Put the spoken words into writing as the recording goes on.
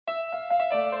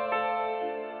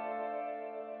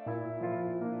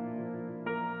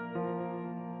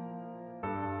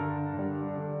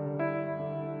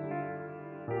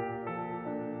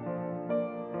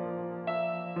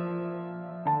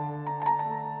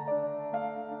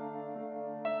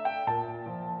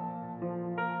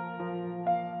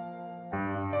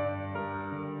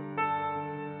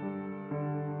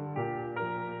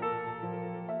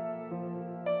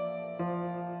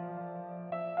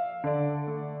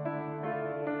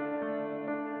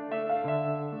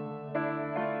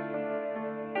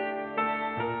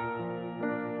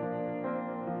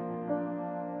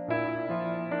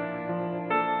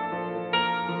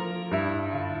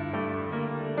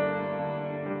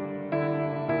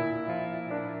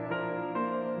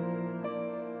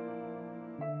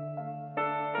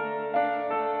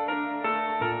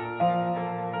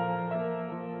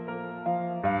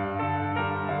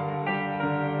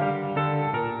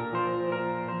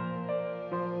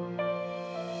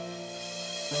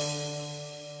Turned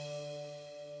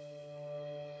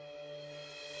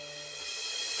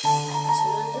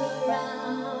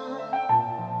around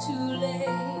too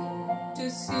late to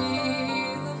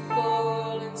see the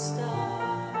falling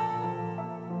star.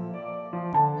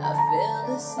 I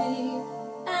fell asleep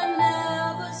and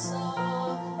never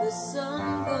saw the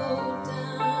sun go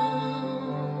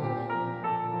down.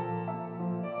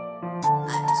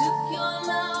 I took your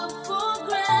love for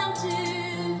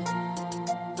granted,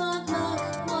 thought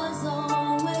luck was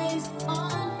always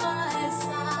on my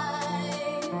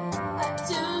side. I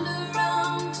turned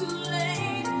around too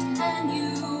late and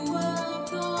you were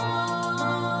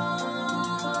gone.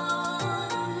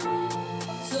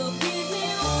 So give me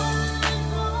one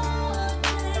more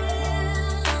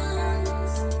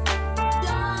chance,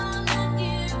 darling,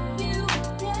 if you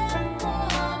care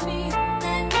for me,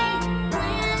 let me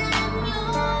win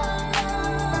your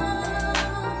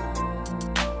love,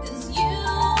 'cause you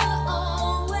are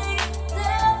always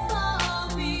there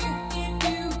for me if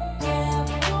you care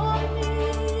for me.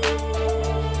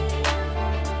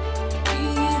 Be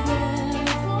there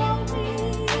for me.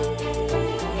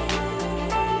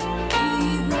 Be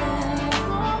there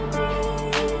for me.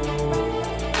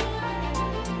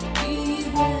 Be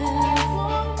there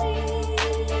for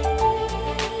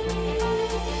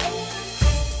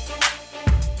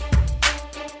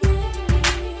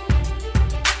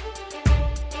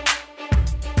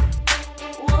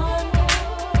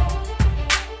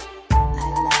I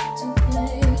like to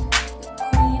play the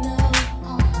Queen of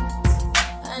Hearts.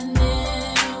 I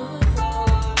never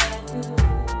thought I could.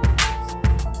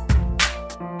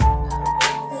 I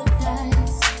rolled the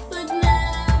dice, but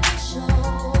never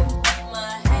showed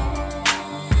my hand.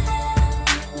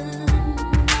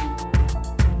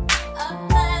 I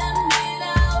planned it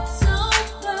out so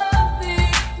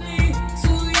perfectly,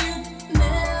 so you'd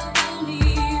never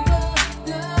leave a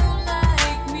girl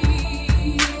like me.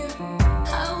 I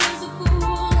was a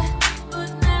fool, but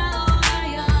now I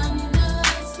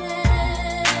understand.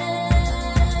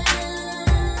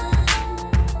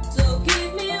 So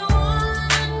give me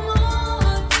one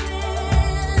more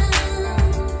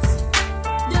chance,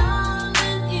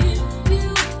 darling, if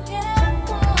you care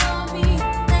for me,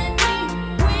 let me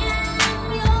win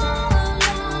your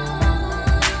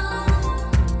love,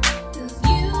 'cause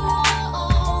you are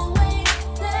always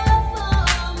there for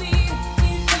me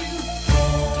if you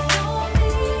care for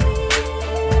me.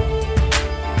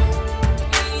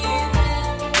 Be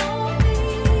there for me.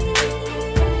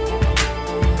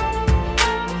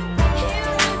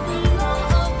 Here is the law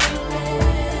of the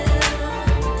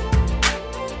land.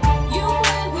 You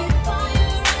play with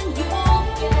fire and you'll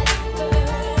get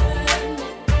burned.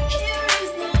 Here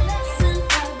is the lesson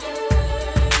I've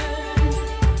learned,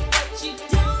 but you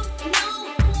don't know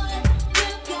what you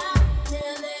got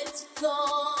till it's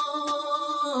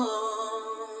gone.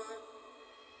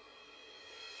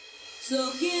 So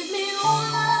give me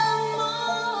one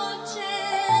more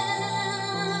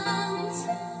chance,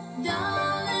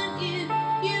 darling, if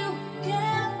you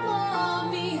care for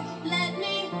me, let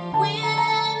me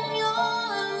win your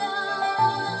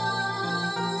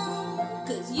love,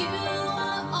 'cause you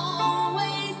are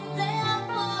always there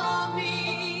for me.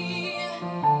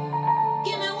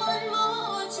 Give me one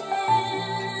more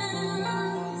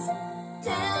chance,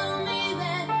 tell me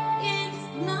that it's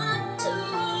not too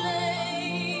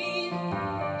late.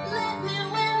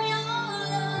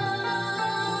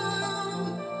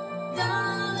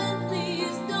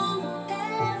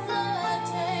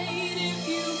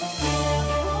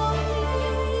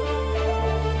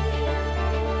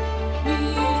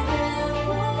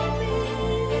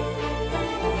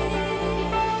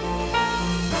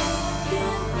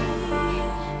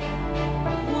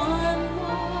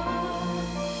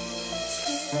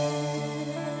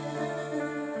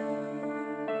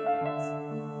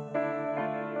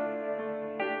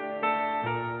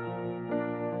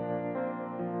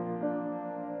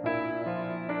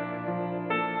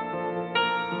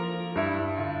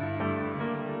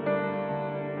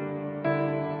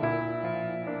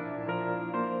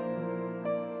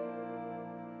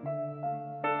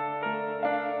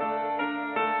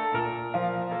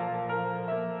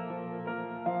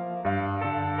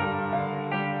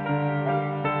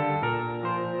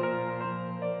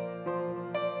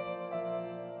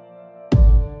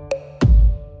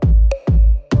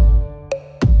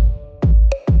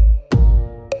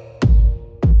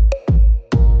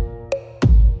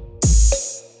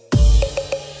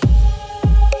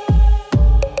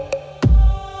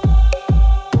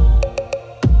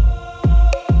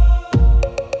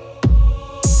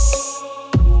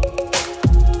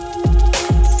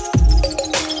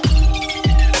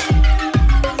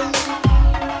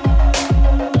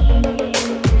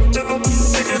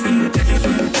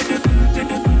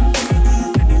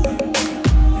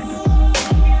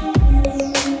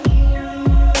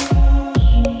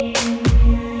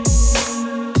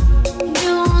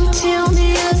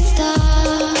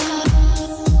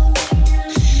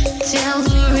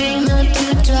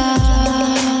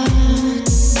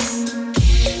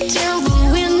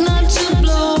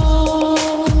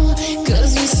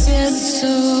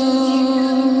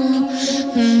 soul.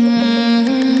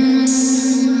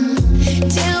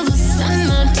 Tell the sun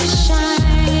not to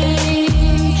shine,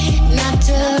 not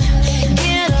to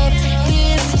get up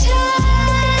this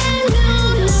time. No,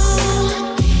 no,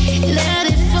 let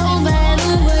it fall by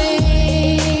the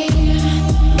way,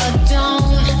 but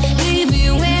don't leave me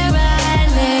where I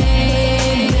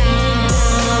lay down.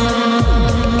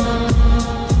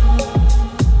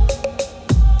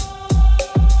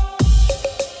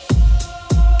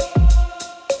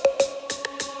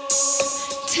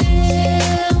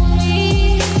 Tell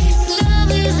me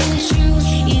love isn't true,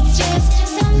 it's just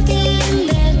something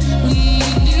that we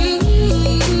do.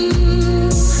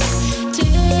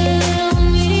 Tell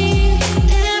me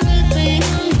everything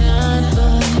I'm not,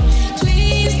 but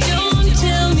please don't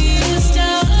tell me to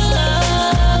stop.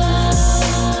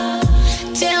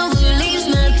 Tell the leaves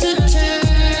not to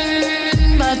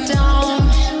turn, but don't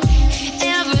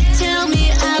ever tell me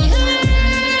I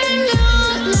learned. No,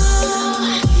 no.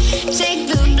 Take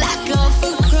the black off a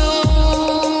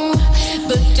crow,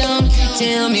 but don't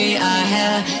tell me I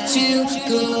have to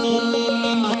go.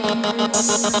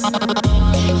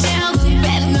 Tell the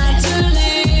bed not to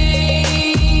lay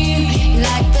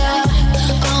like the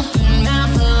open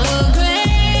mouth of a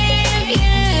grave,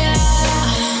 yeah.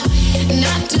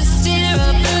 Not to stare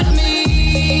up at me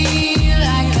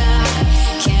like I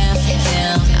can't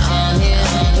count on him.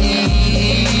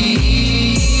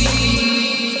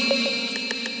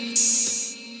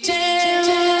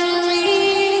 Tell me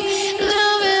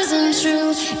love isn't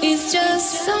true, it's just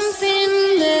something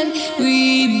that we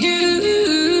do.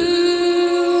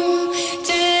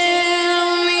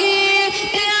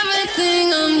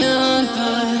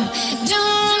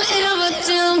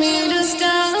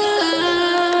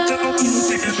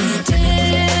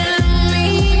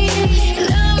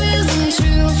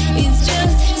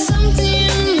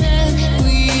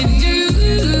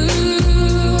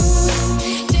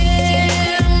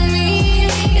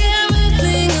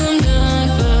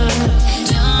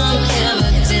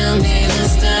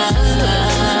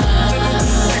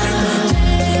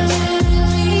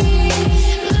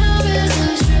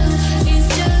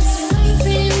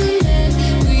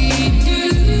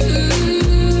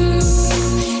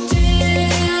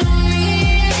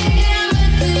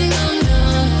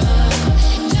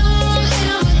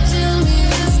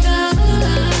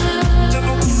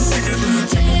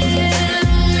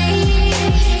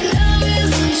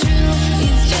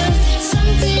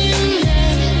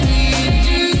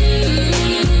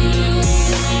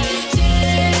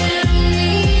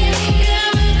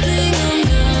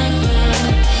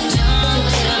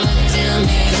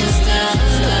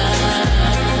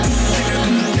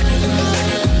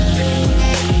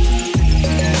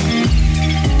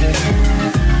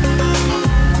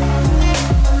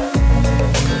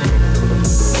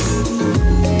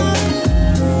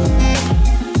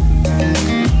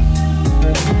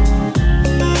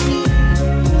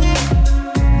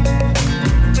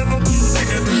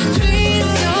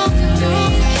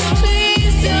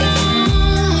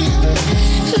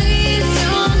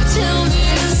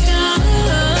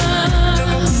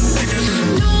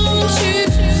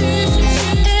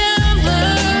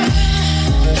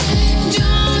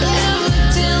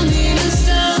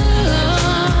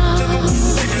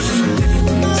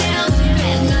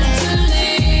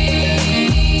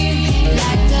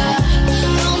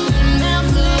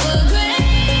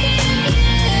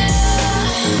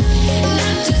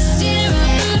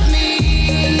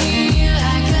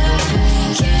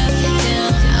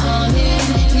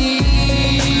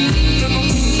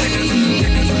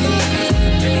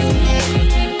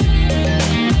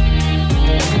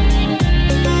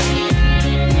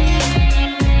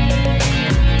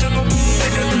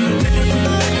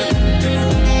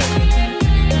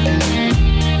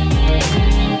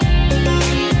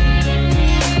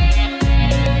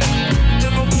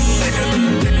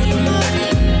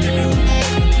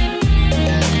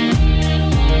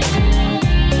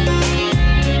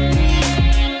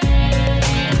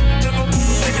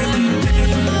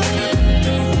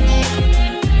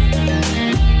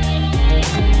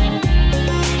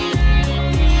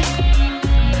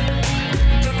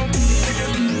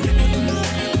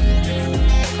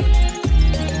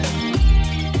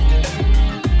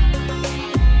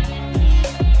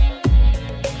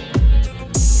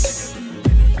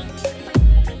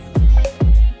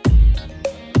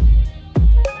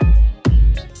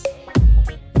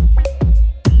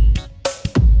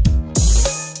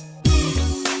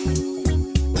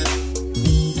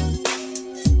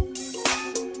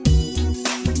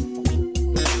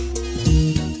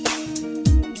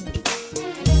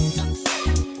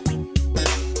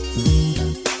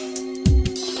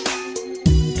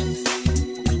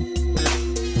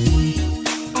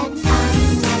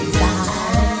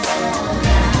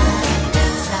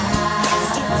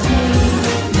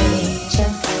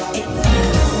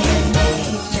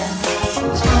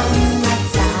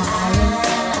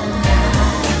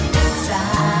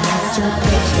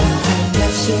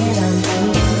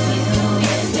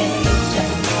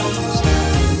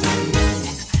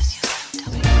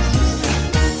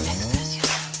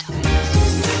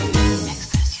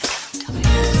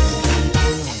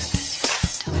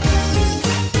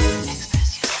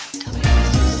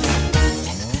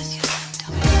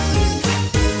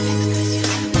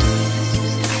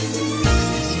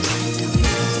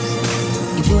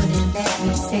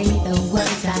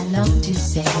 long to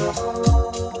say.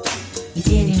 You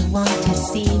didn't want to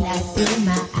see light through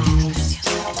my eyes.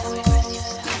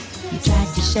 You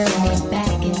tried to shove me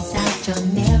back inside your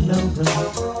narrow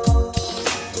room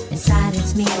and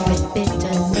silence me with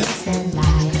bitterness and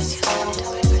lies.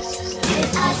 Did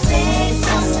I say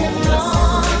something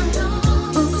wrong?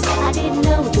 Oops, I didn't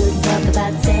know we could talk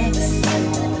about sex.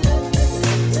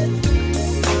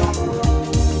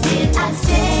 Did I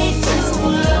say too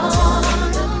long?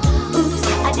 Oops,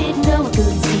 I didn't know I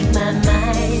could speak my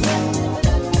mind.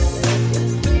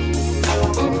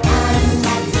 And I'm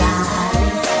not sorry.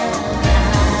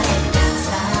 It's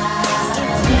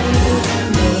human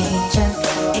nature.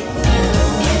 It's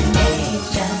human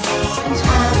nature. And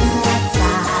I'm not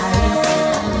sorry.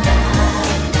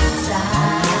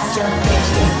 It's your wish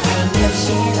to hang your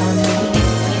shit on me.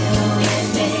 It's human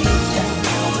nature.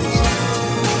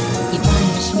 You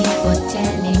punish me for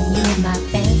telling you my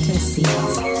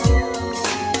fantasies.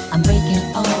 I'm breaking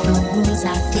all the rules I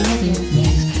didn't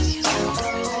make.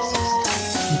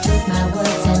 You took my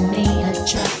words and made a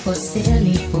trap for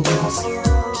silly fools.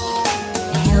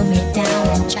 You held me down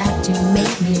and tried to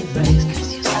make me break.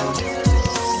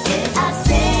 Did I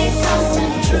say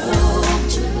something true?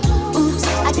 Oops,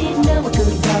 I didn't know we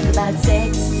could talk about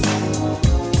sex.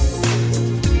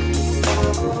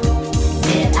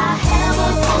 Did I have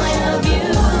a point of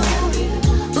view?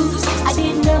 Oops, I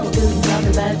didn't know we could talk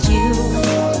about you.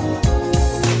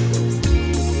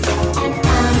 And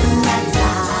I'm not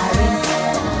sorry.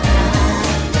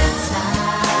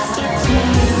 It's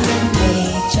human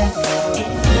nature.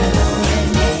 It's human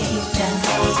nature.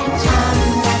 And I'm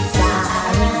not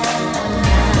sorry.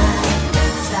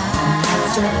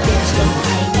 So bitch, don't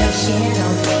hang your shit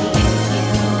on me. It's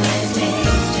human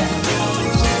nature.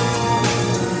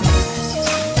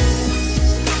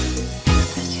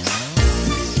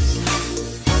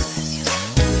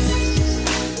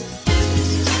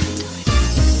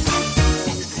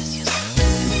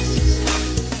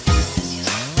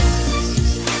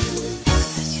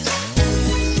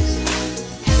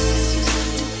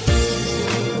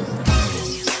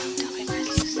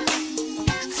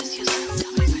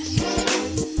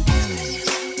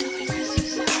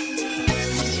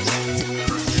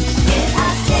 Did I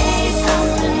say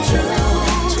something true?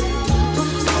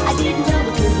 Oops, I didn't know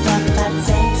we could talk about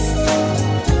sex.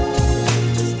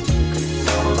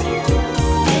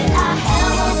 Did I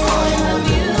have a point of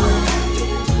view?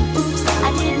 Oops, I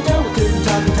didn't know we could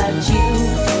talk about you.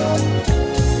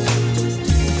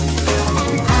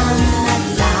 And I'm not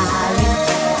sorry.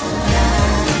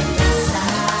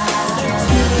 It's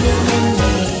human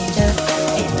nature.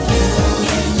 It's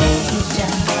human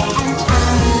nature. And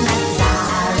I'm not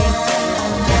sorry.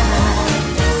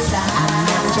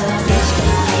 So bitch,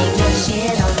 don't hang your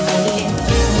shit on me.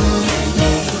 It's human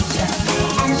nature.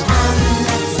 And I'm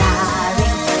not sorry.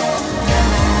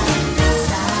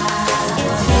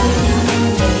 It's human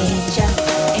nature.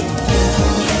 It's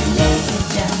human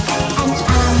nature. And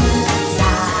I'm not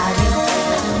sorry.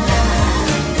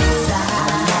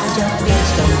 So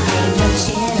bitch, don't hang your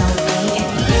shit on me.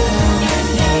 It's human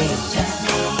nature.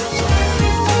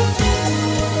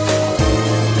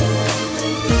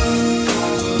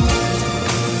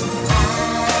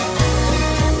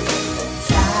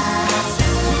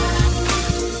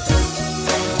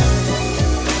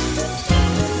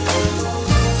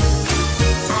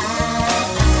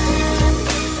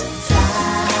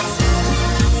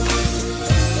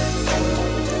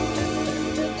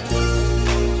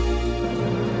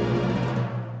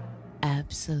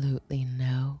 Absolutely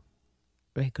no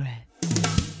regret.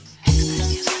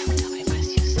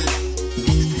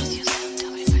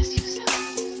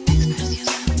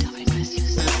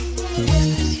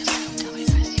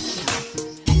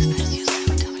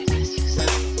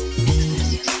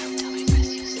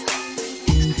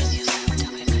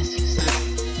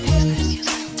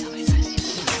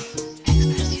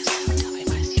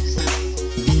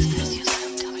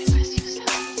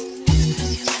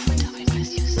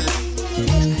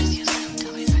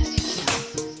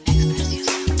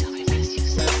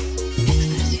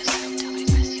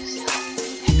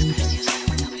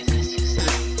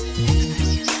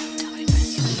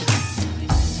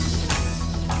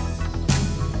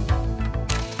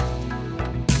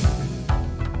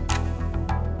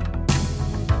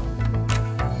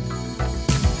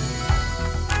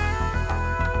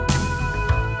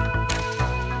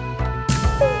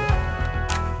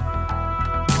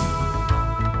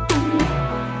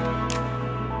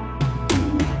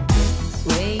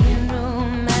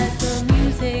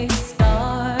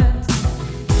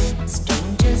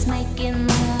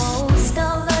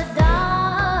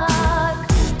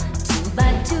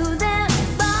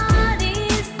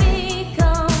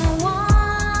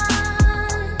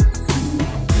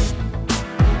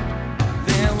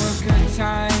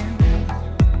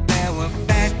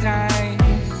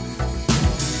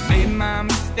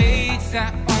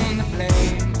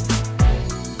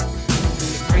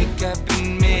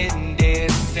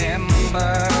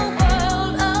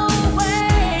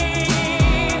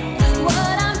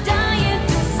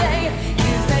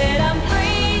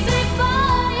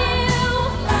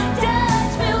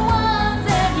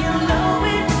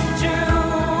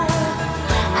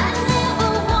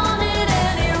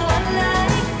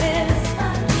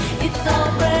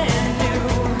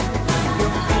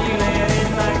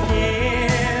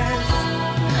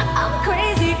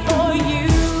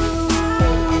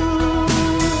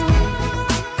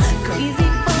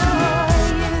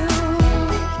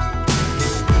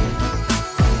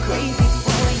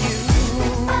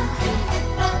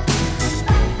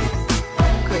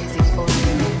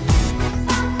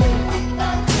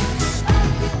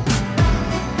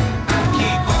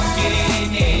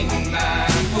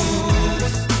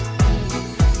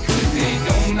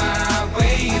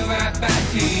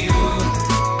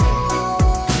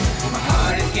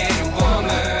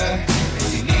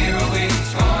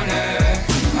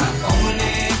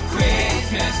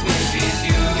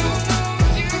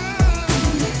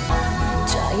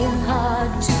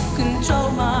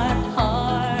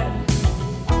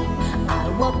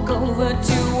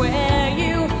 where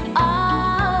you are.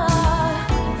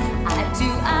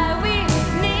 I really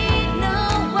need no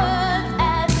words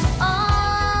at all.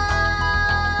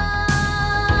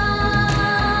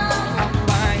 I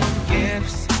buy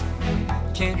gifts,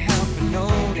 can't help but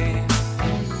notice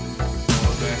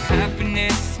all the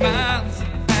happiness, smiles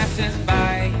that passes by.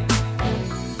 I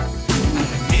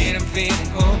admit I'm feeling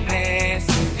hopeless,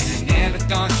 and I never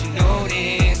thought you'd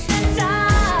notice.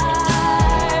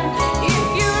 Time, if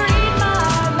you read my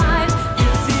mind,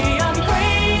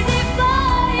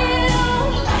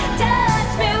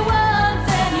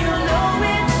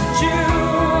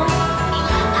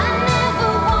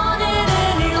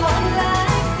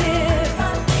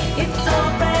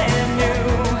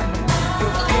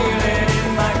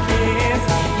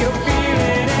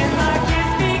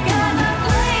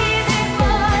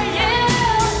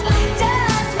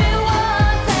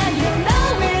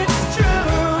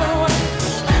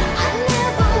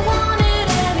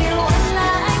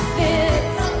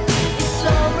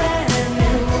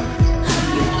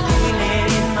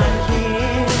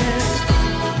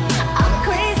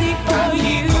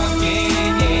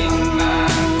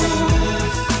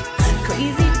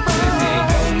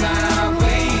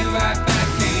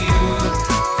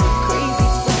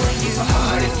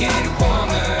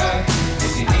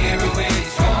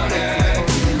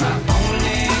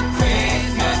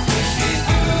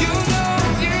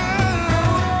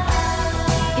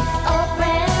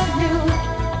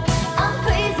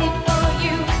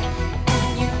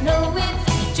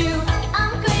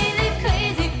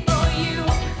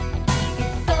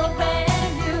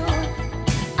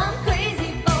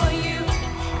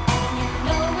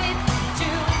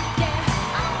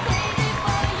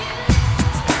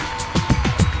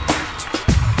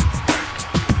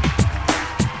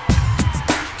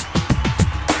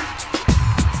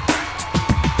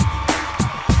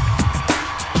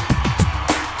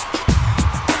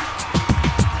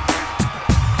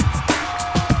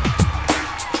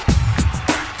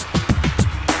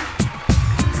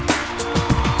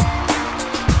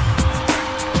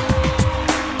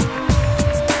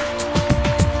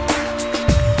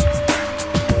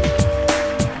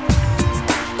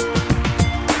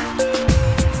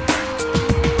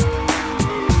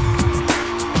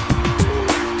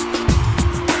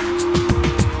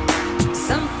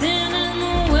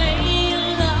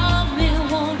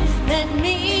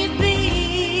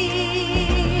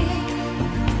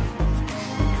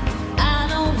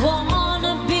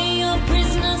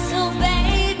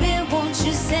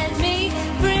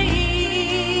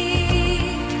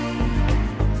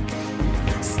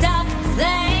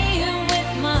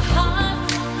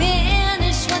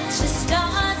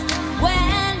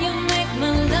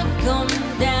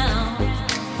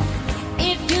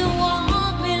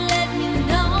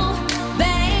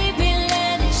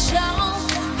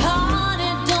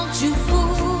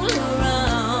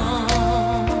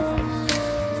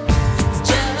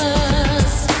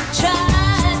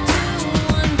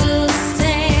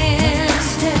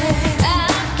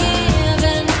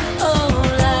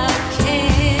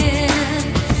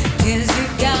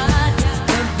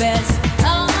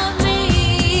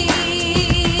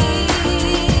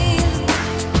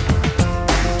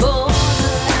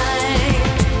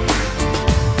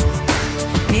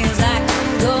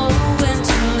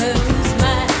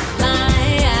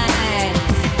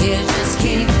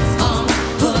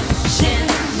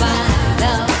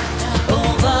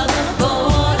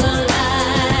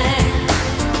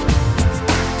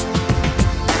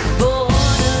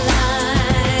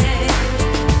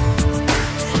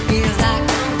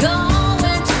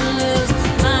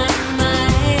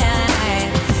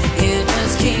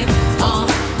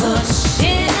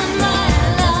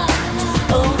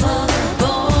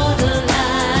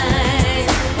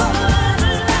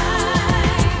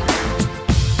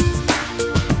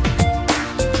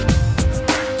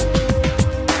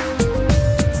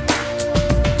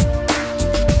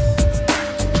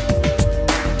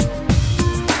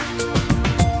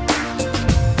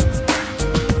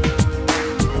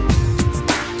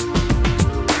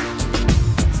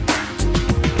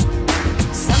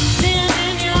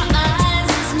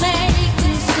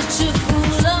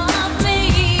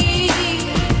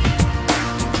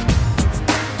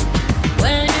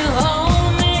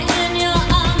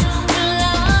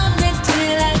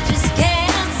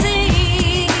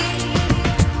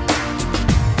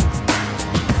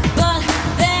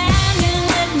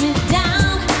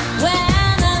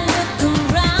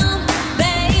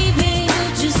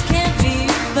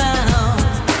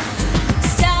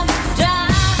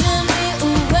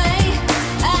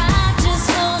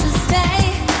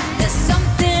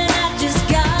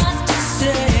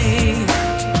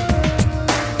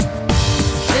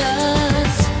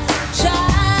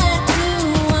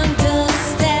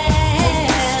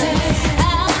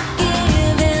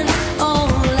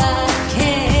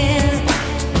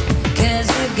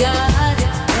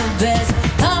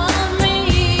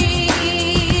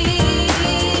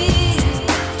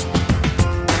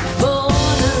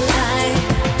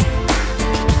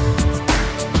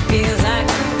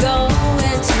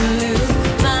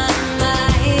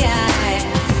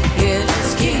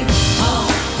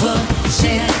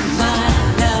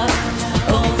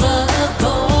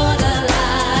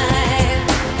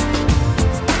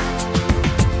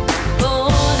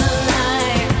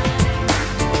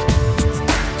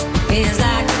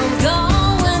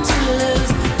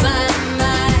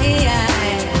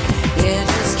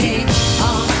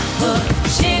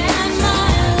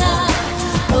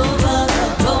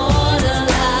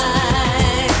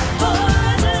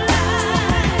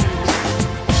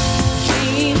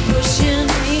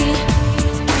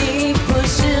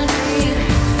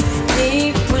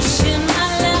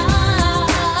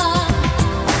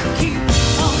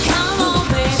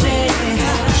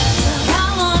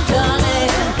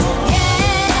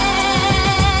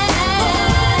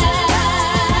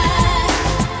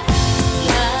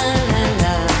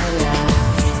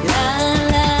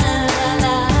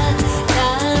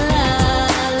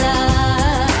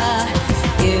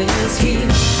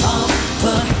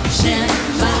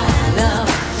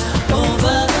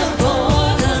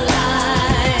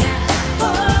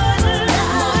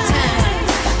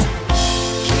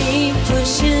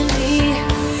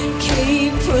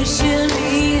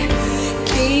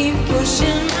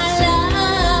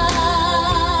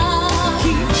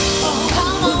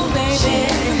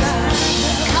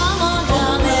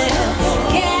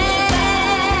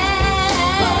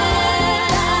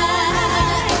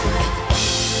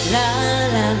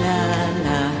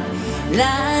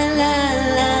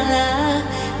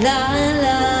 la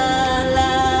la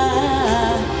la.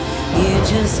 You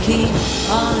just keep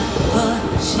on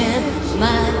pushing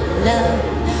my love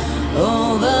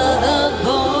over the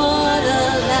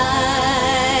borderline.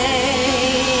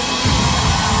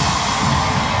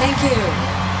 Thank you.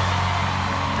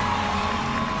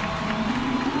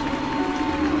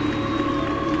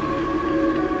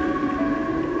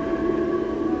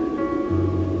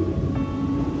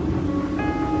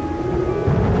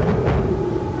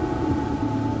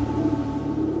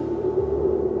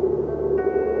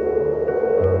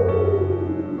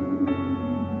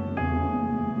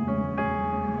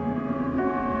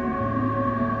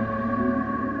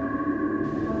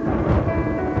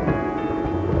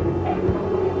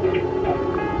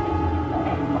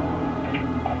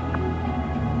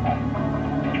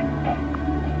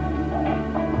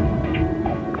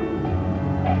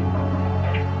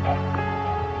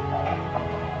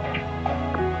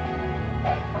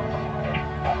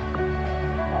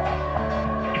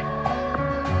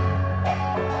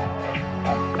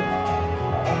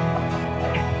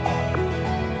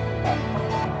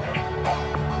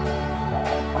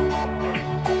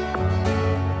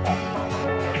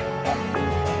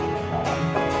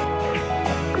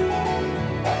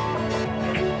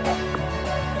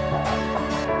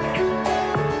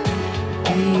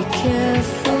 Be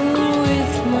careful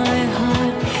with my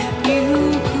heart, you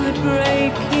could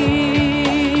break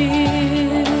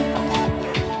it.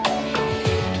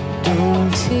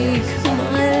 Don't take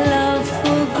my love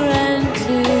for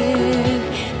granted,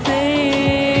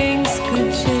 things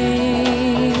could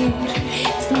change.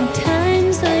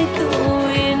 Sometimes I go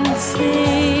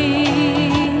insane,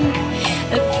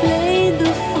 I play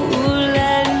the fool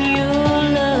and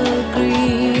you'll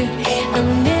agree.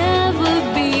 I'll never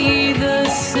be the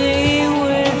same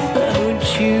without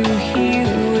you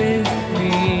here with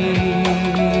me.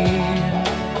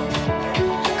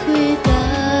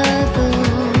 Cuidado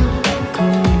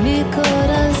con mi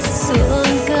corazón,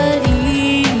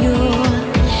 cariño.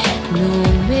 No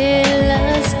me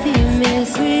lastimes,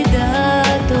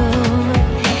 cuidado.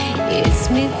 Es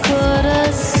mi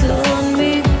corazón,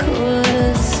 mi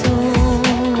corazón.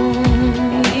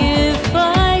 If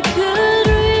I could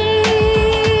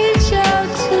reach out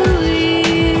to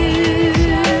you,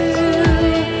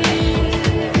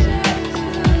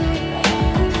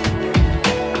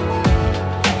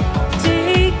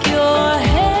 take your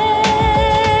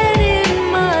hand in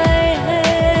my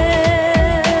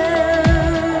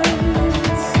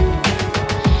hands,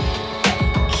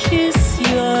 kiss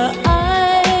your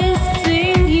eyes,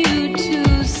 sing you to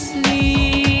sleep.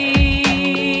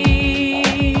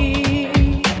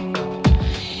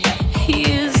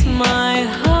 Here's my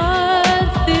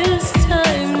heart, this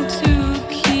time to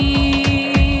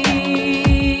keep.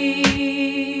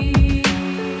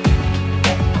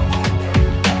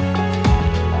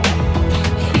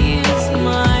 Here's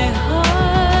my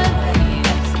heart,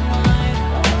 here's my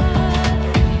heart.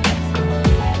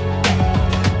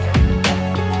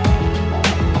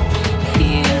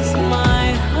 Here's my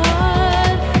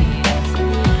heart, here's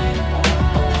my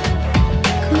heart.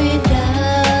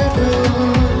 Cuidado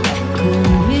con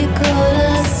mi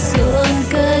corazón,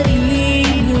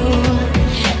 cariño.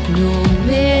 No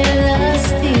me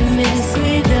lastimes,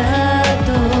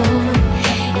 cuidado.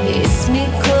 Es mi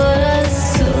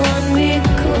corazón, mi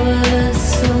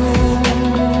corazón.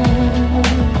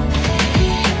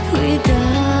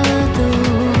 Cuidado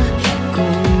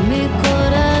con mi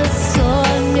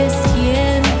corazón, me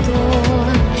siento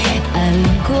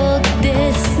algo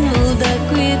desnuda,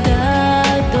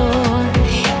 cuidado.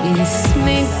 Es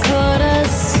mi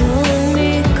corazón,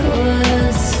 mi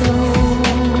corazón.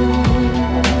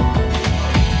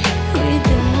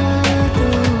 Cuidado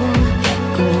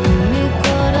con mi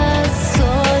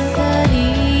corazón,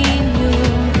 cariño.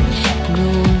 No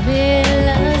me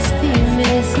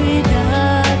lastimes,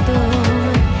 cuidado.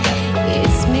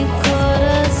 Es mi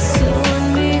corazón,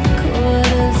 mi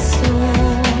corazón.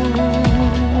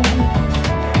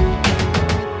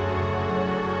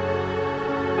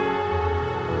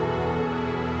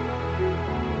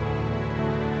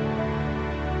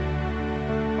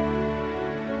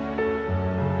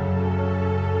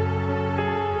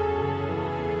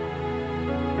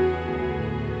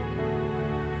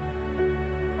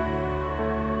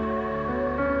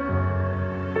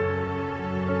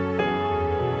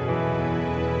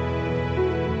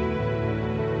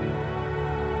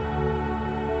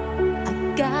 I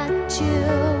got you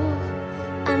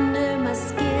under my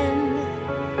skin.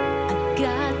 I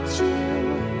got you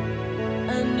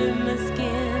under my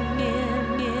skin.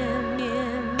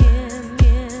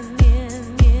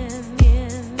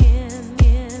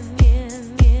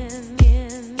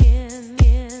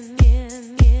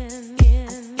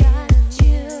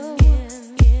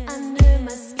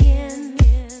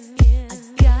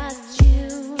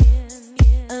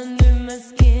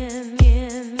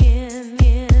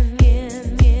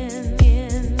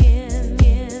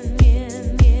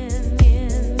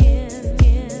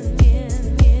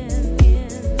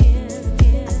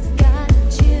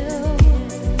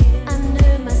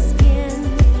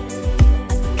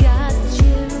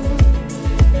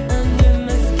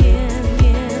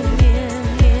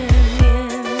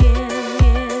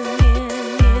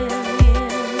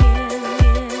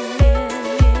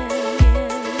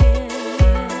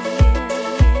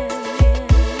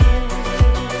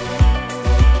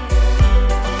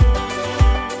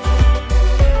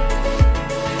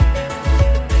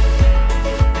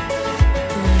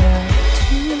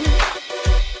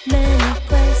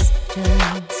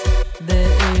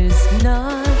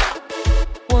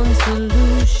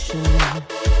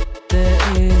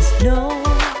 is no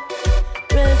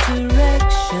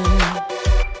resurrection.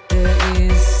 There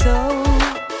is so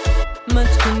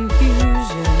much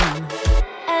confusion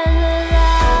and a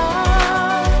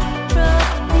lot of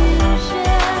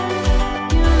profusion.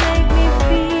 You make me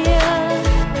feel,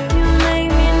 you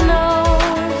make me know,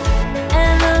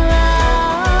 and a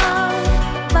loud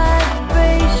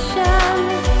vibration.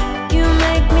 You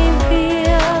make me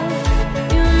feel,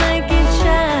 you make it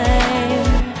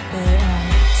shine. There are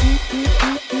too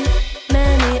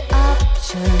many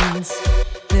options.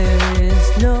 There is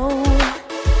no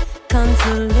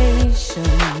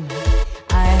consolation.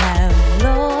 I have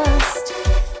lost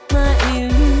my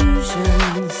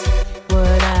illusions.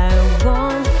 What I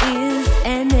want is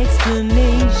an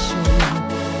explanation.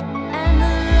 And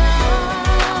a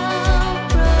loud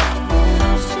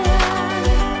profusion.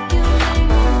 You make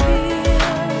me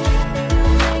feel, you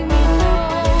make me know,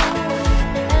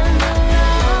 and a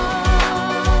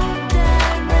loud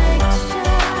direction.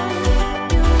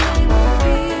 You make me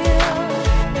feel,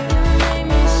 you make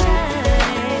me shine.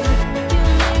 You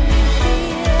make me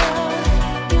feel,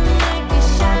 you make me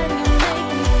shine. You make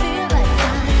me feel like I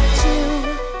got you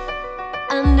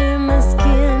under my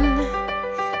skin.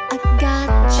 I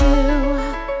got you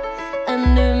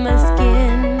under my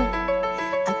skin.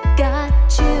 I got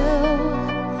you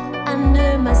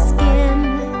under my skin.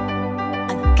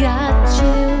 I got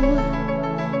you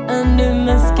under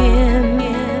my skin.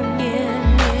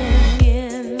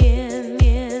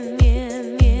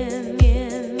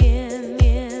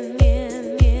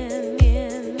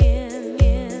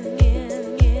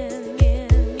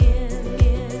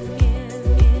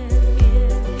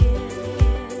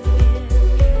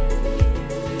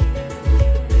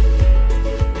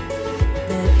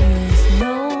 There is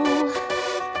no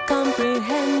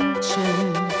comprehension.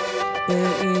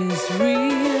 There is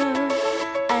real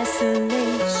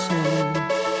isolation.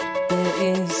 There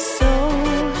is so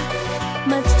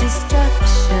much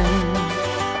destruction.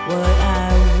 What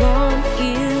I want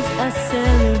is a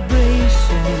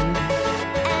celebration.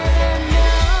 And I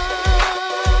know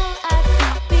I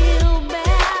can feel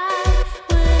bad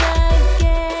when I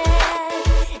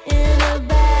get in a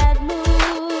bad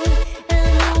mood, and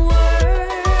the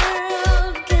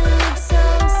world can look so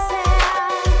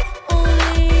sad.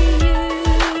 Only you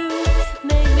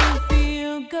make me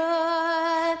feel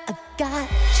good. I got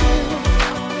you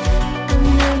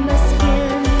under my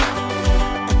skin.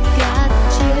 I got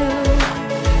you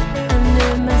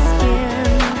under my skin.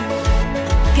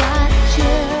 I got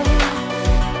you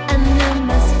under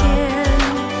my skin.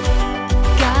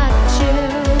 Got you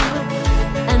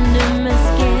under my skin. I got you under my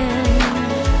skin. Got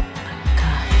you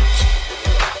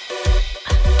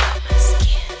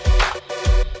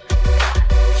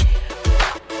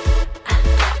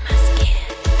under my skin.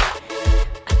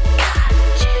 I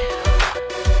got you under my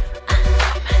skin.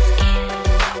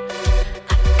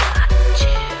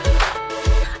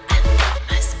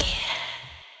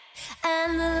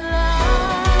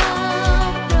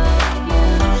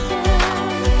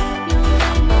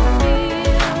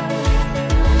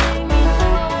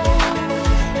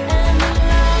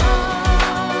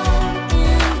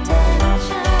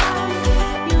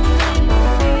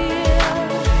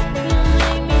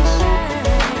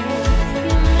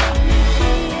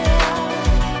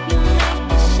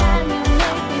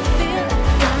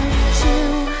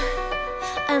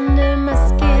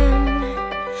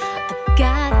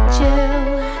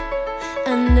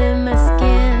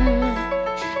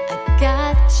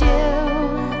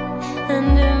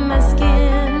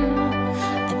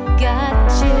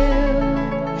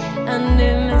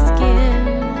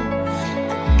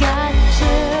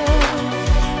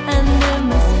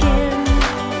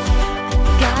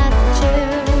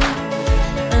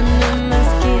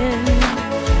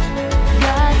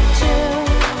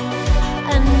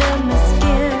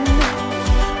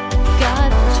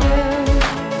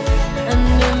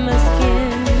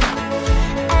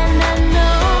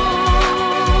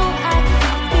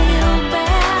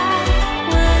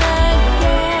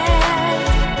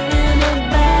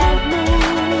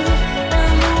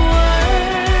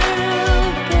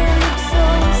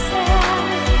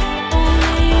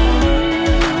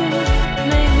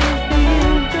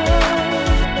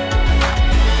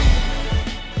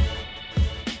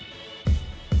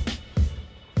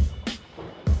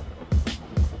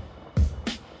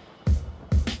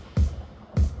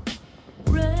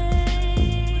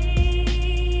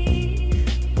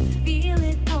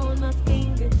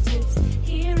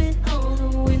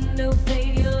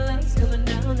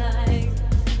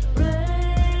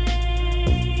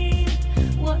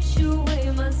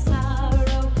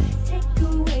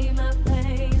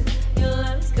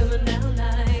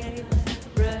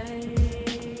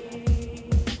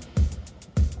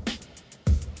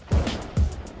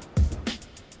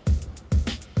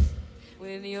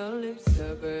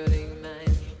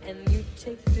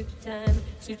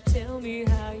 to tell me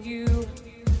how you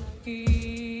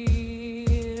feel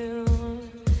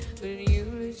when you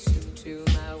listen to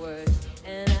my words,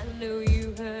 and I know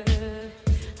you heard.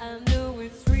 I know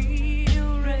it's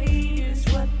real. Rain is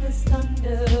what the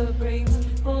thunder brings.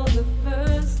 For the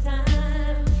first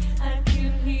time, I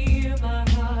can hear my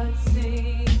heart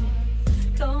sing.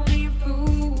 Call me a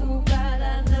fool, but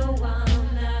I know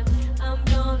I'm not. I'm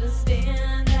gonna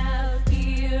stand out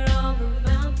here on the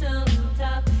mountain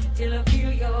top till I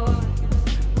feel your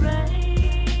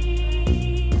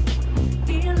rain.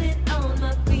 Feel it on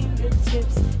my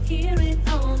fingertips, hear it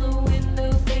on the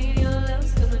window pane. Your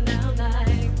love's coming down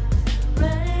like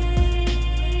rain.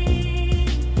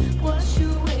 Wash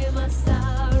away my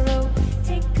sorrow,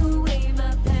 take away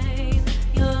my pain.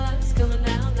 Your love's coming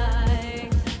down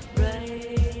like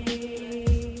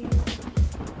rain.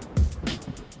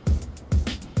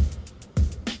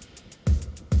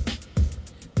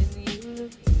 When you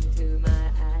looked into my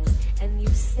eyes and you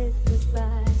said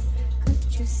goodbye,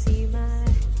 could you see my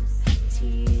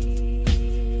tears?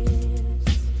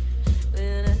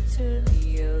 When I turned the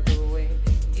other way,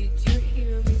 did you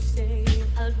hear me say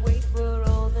I'd wait for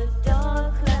all the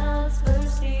dark clouds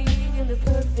bursting in the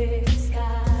perfect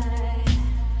sky?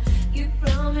 You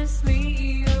promised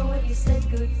me when you said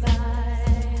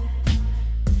goodbye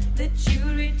that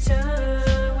you'd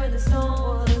return when the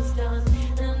storm was done.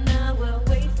 And now I'll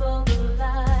wait for the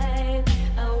light,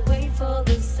 I'll wait for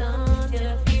the sun till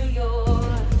I feel your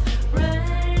rain.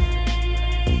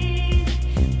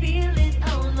 Feel it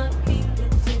on my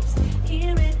fingertips,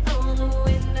 hear it on the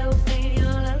window pane.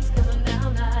 Your love's coming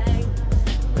down like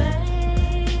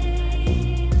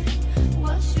rain.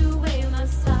 Wash away my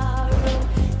sorrow,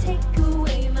 take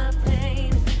away my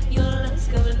pain. Your love's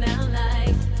coming down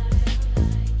like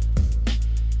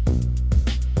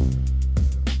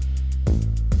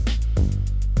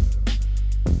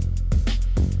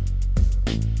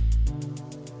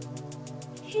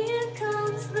here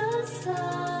comes the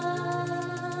sun,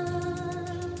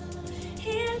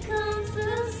 here comes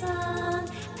the sun,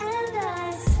 and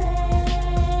I say,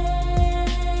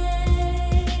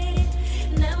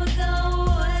 never go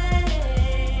away.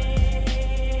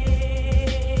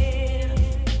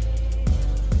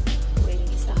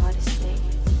 Waiting is the hardest thing.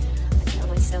 I tell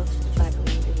myself if I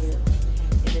believe in you,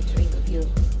 in a dream of you,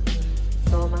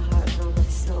 with all my heart and all my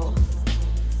soul,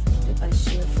 that by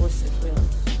sheer force of will,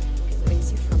 can raise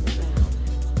you from the ground,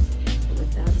 and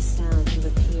without a sound you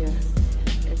appear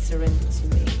and surrender to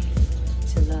me,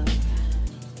 to love.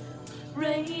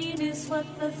 Rain is what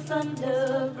the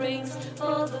thunder brings.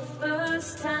 For the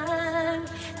first time,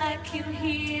 I can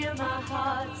hear my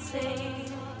heart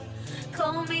sing.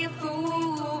 Call me a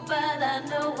fool, but I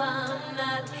know I'm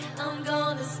not. I'm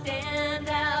gonna stand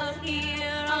out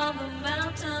here on the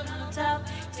mountain top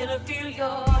till I feel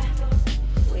your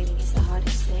waiting is the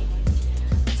hardest thing.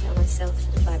 I tell myself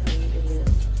if I believe in you,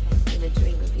 in a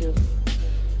dream of you,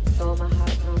 with all my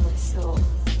heart and all my soul,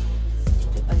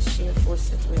 that by sheer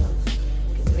force of will,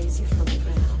 can raise you from the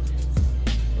ground,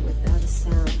 and without a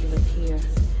sound you appear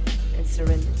and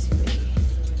surrender to me,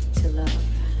 to love.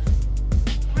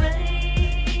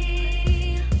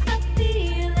 Rain, I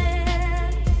feel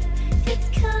it, it's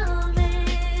coming.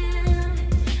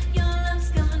 Your love's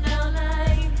coming down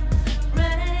like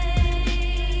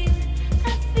rain. I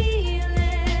feel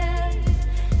it,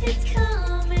 it's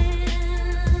coming.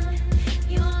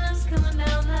 Your love's coming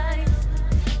down like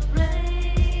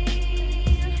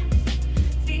rain.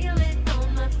 Feel it on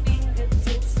my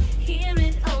fingertips, hear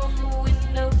it on the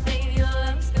window pane. Your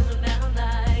love's coming down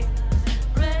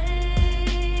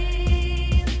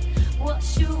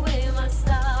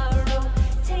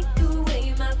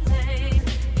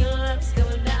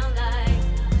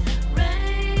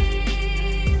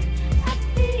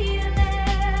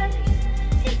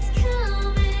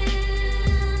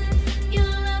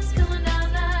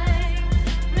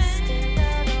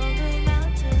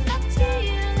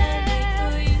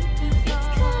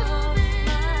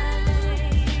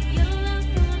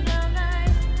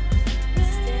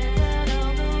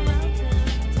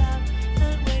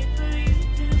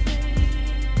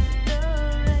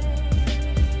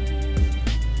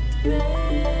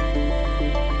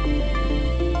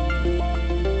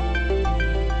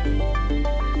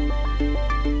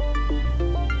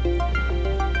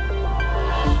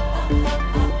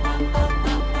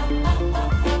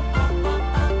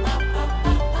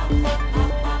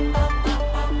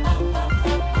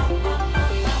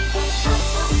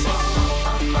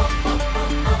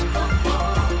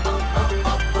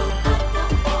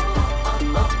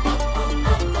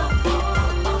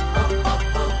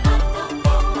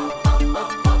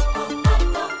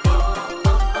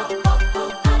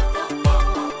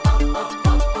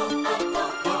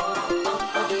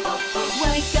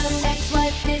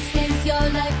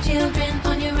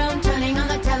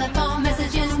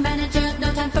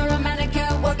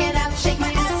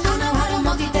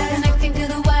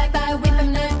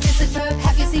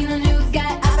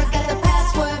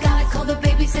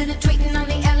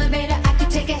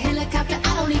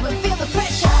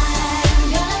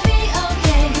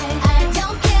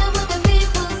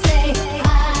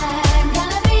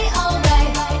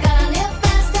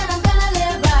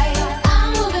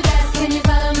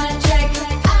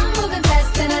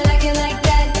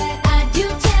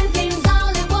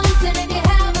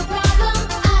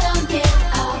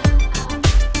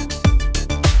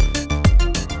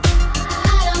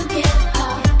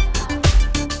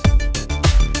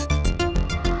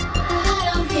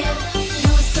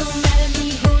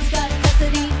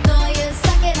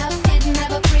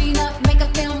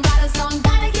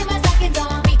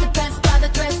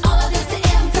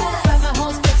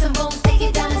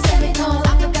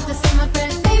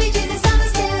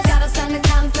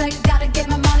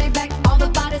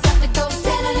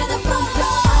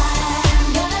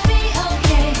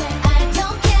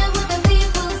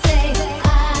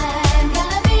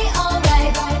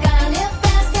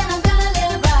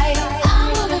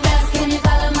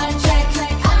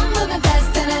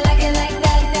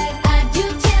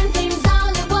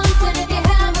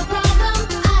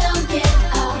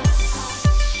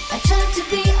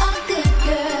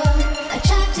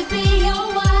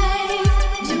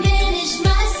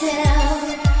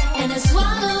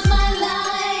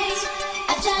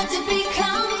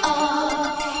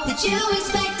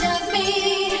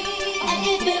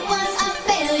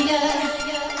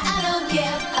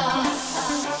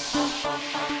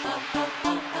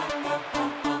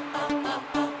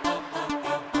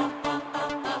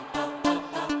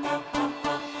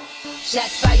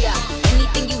shots fire.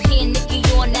 Anything you hear, Nicky,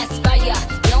 you on that spire.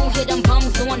 Don't hit them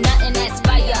bums on nothing that's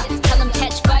fire. Tell them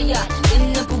catch fire.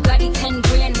 In the Bugatti, 10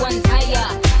 grand, one tire.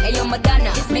 Ayo,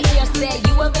 Madonna, make sure say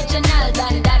you original,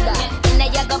 bandada. In the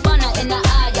Yagabana, in the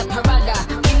Aya Parada.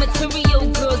 We material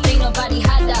girls, ain't nobody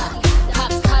hotter.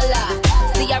 Pops color.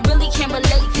 See, I really can't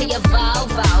relate to your vow.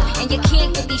 And you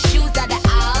can't get these shoes out of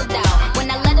Aldo. When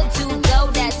I let a dude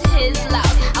go, that's his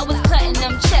loss. I was cutting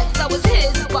them checks, I was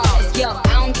his boss. Yo,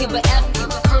 I don't give a F you,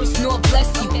 curse nor bless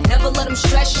you. Never let them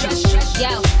stress you.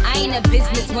 Yo, I ain't a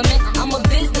businesswoman, I'm a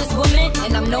businesswoman.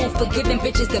 And I'm known for giving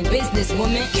bitches the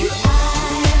businesswoman.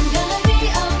 I'm gonna be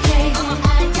okay.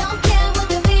 I don't care what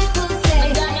the people say.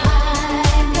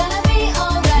 I'm gonna be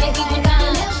alright. I'm gonna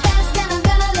live fast and I'm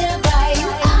gonna live right.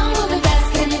 I'm moving fast,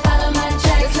 can you follow my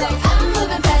tracks? I'm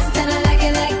moving fast and I like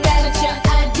it like that.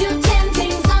 I do 10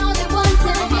 things all at once,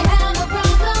 and if you have a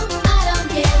problem, I don't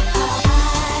care.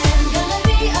 I'm gonna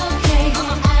be okay.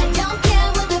 I don't care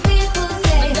what the people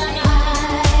say.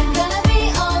 I'm gonna be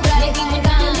alright. I'm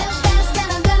gonna live fast and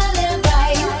I'm gonna live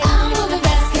right. I'm moving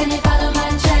fast, can you follow my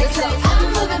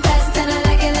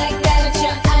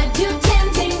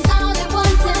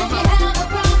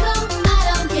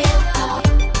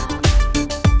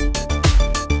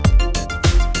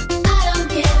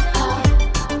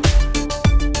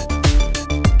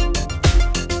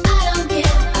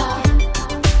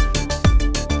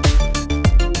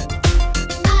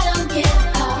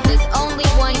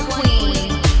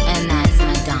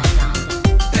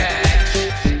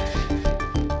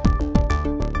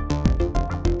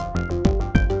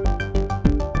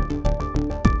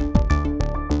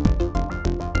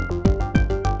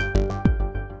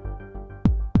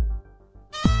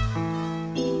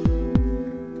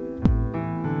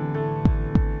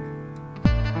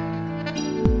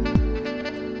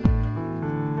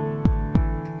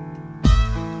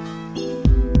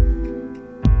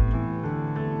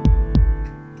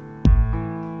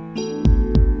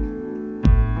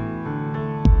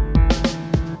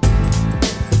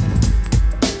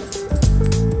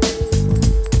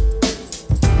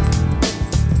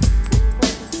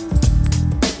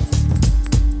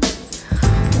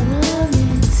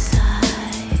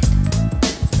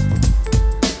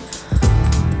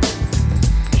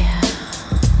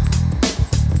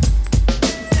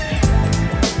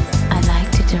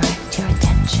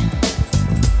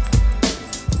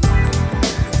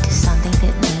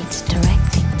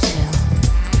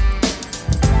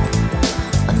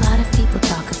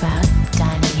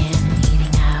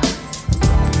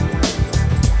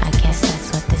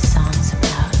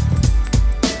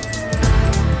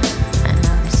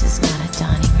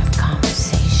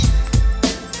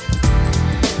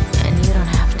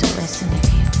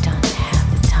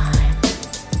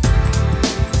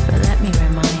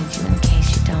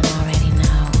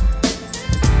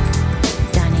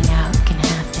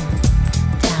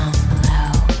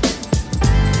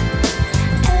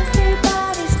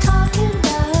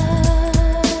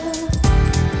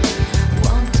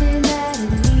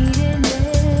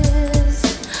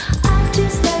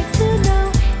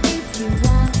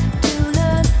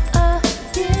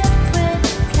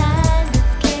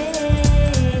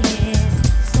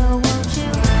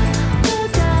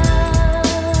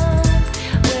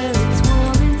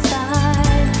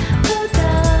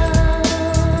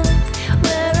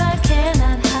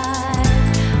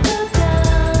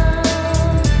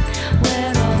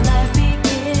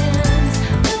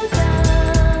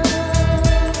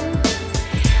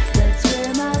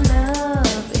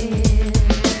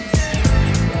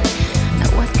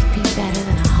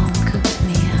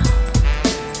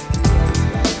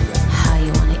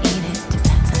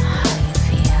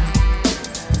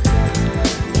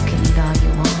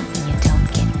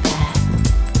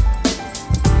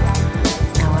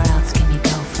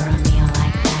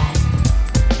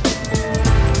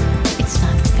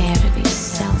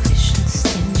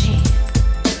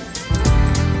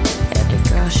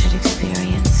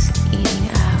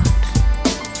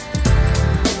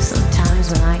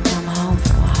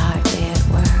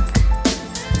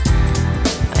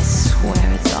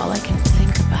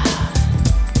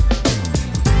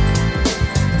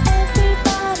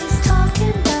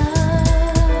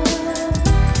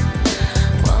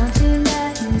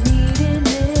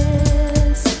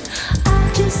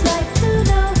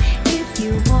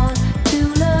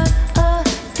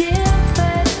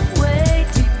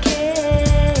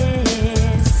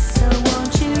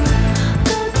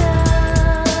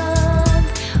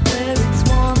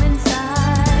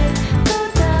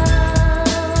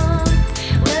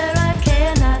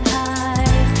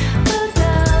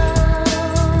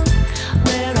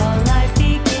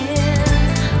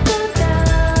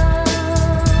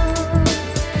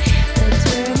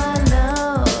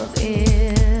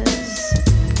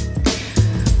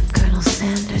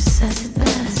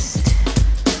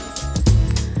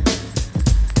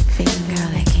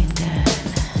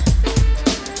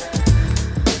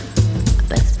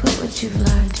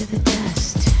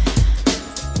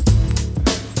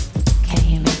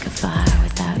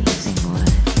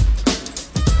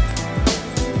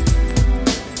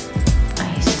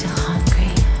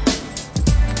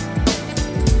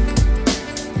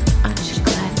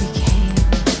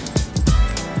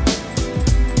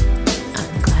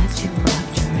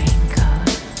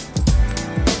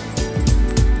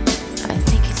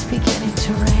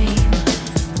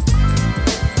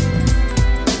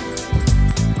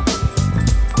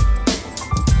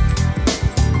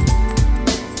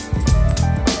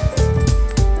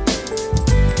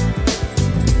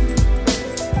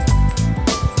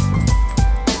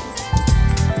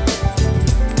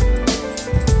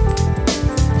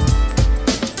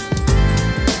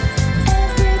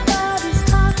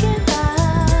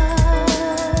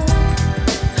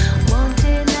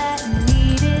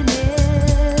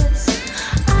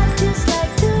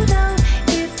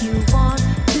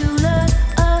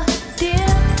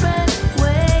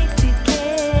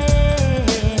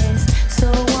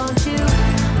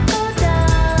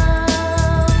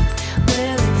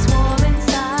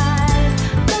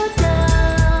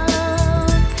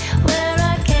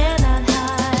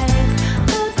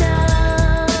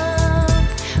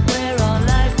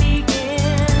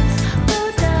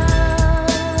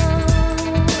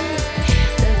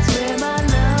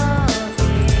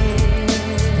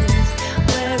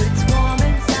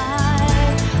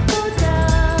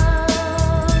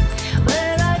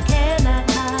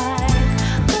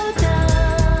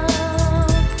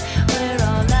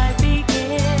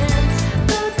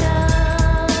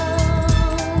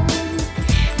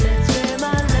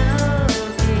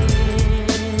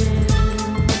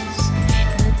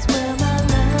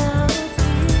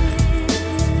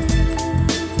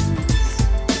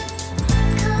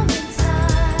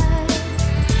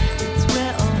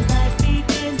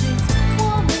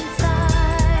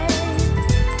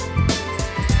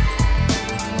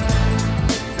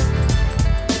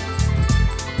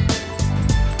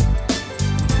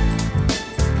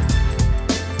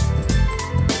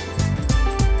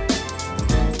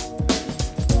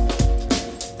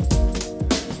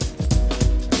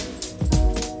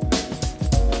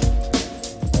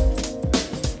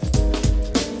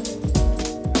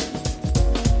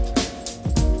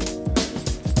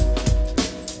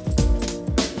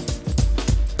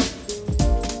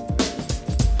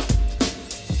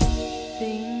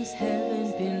Things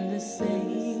haven't been the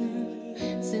same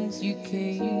since you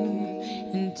came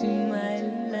into my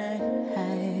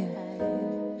life.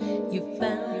 You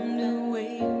found a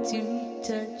way to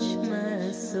touch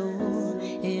my soul,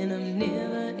 and I'm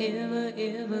never, ever,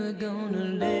 ever gonna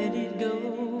let it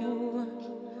go.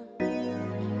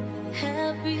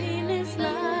 Happiness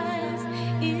lies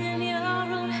in your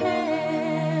own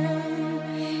hand.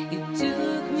 It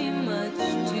took me much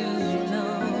too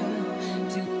long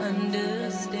to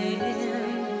understand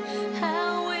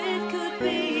how it could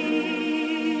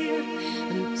be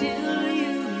until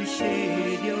you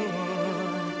shared your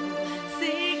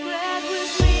secret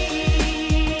with me.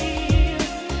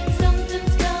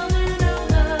 Something's coming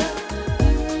over.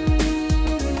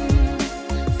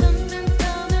 Something's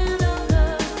coming over.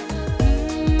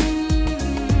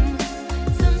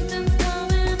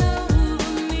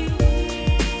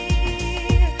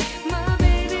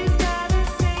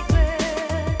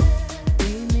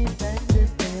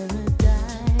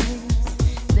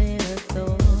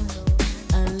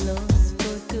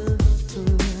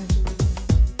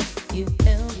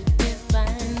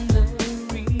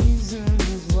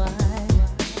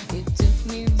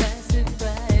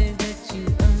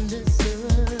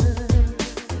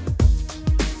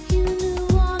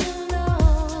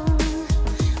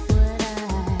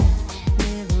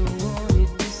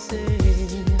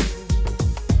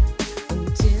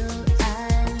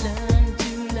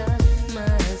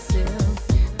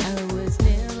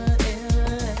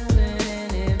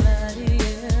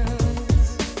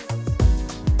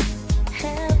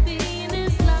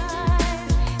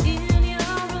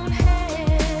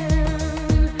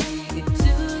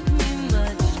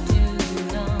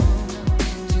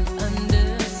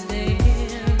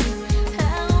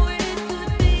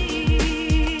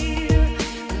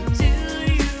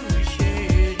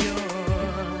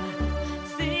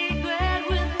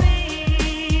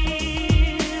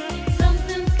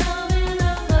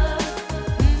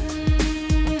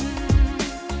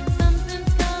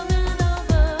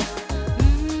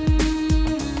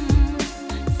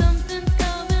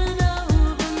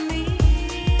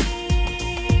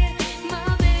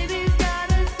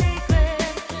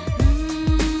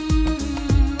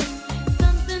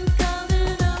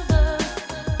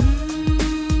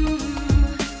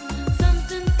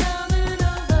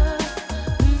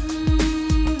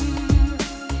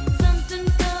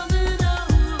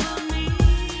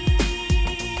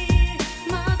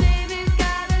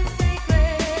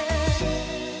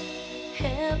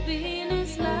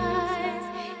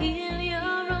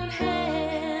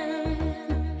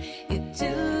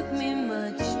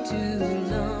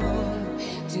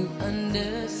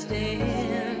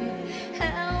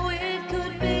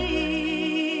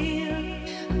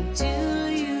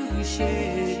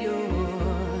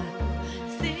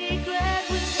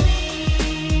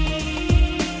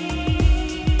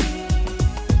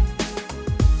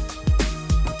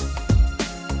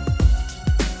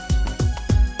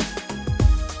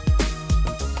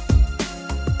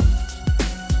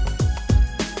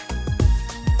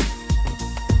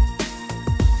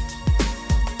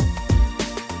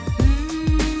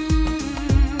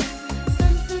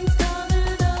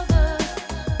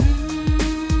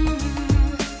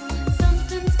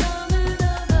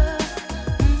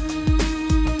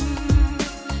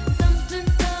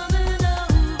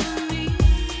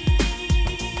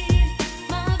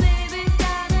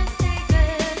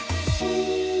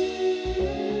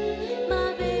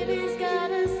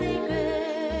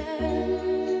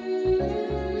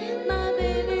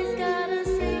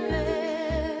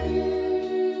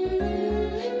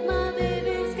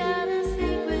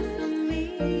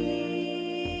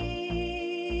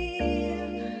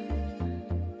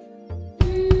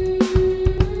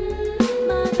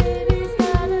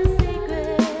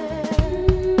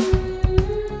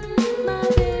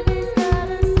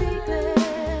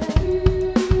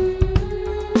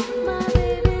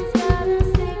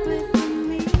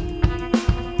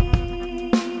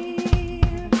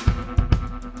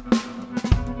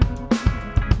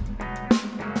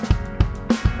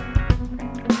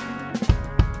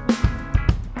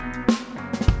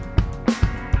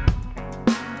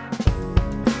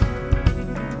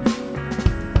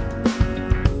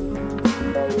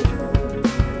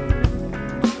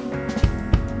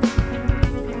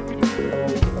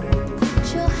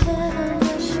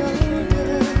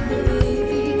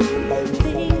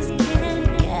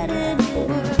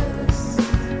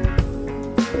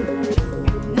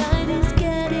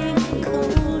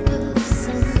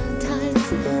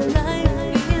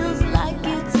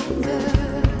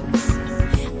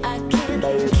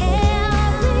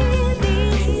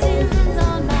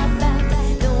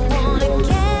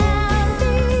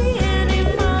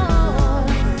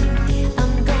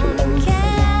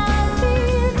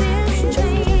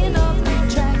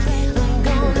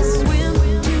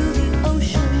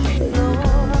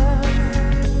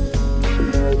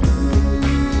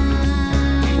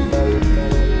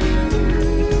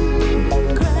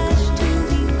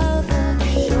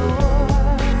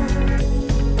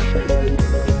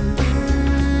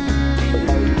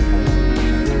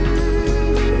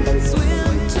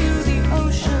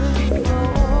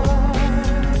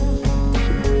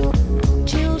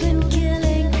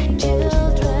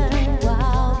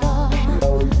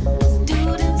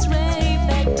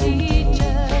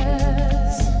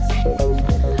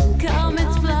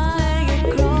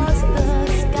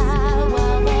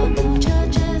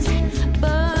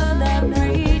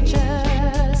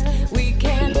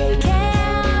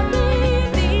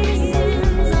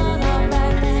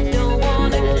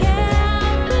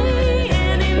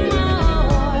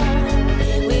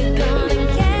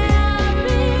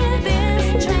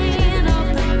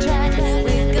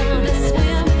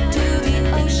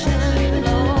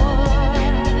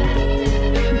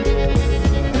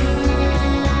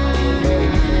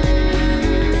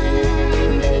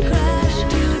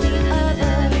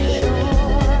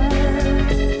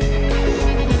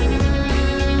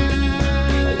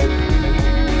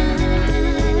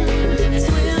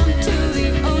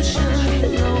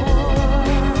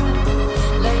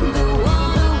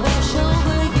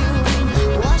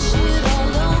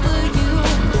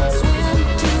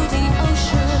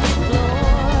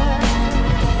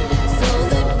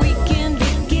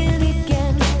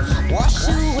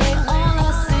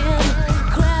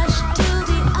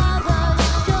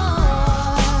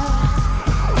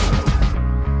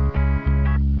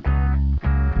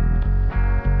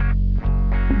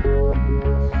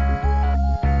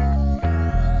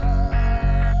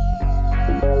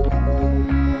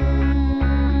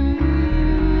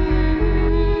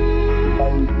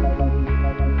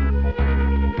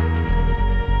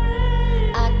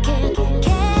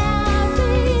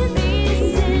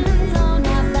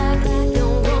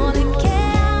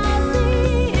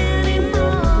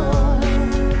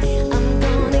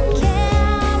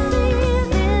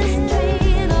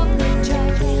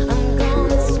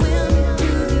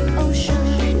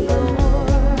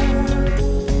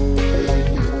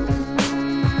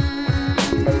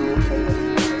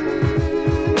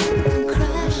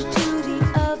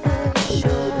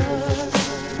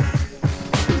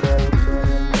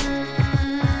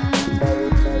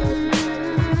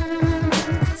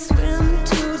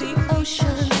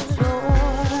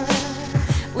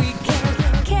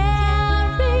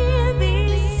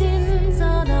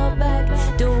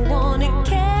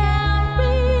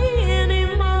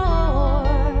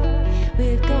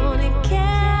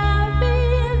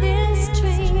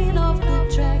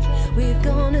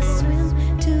 wanna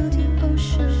swim to the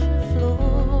ocean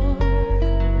floor,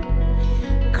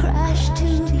 crash to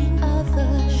the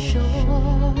other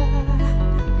shore,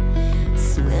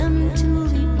 swim to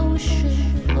the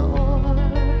ocean floor.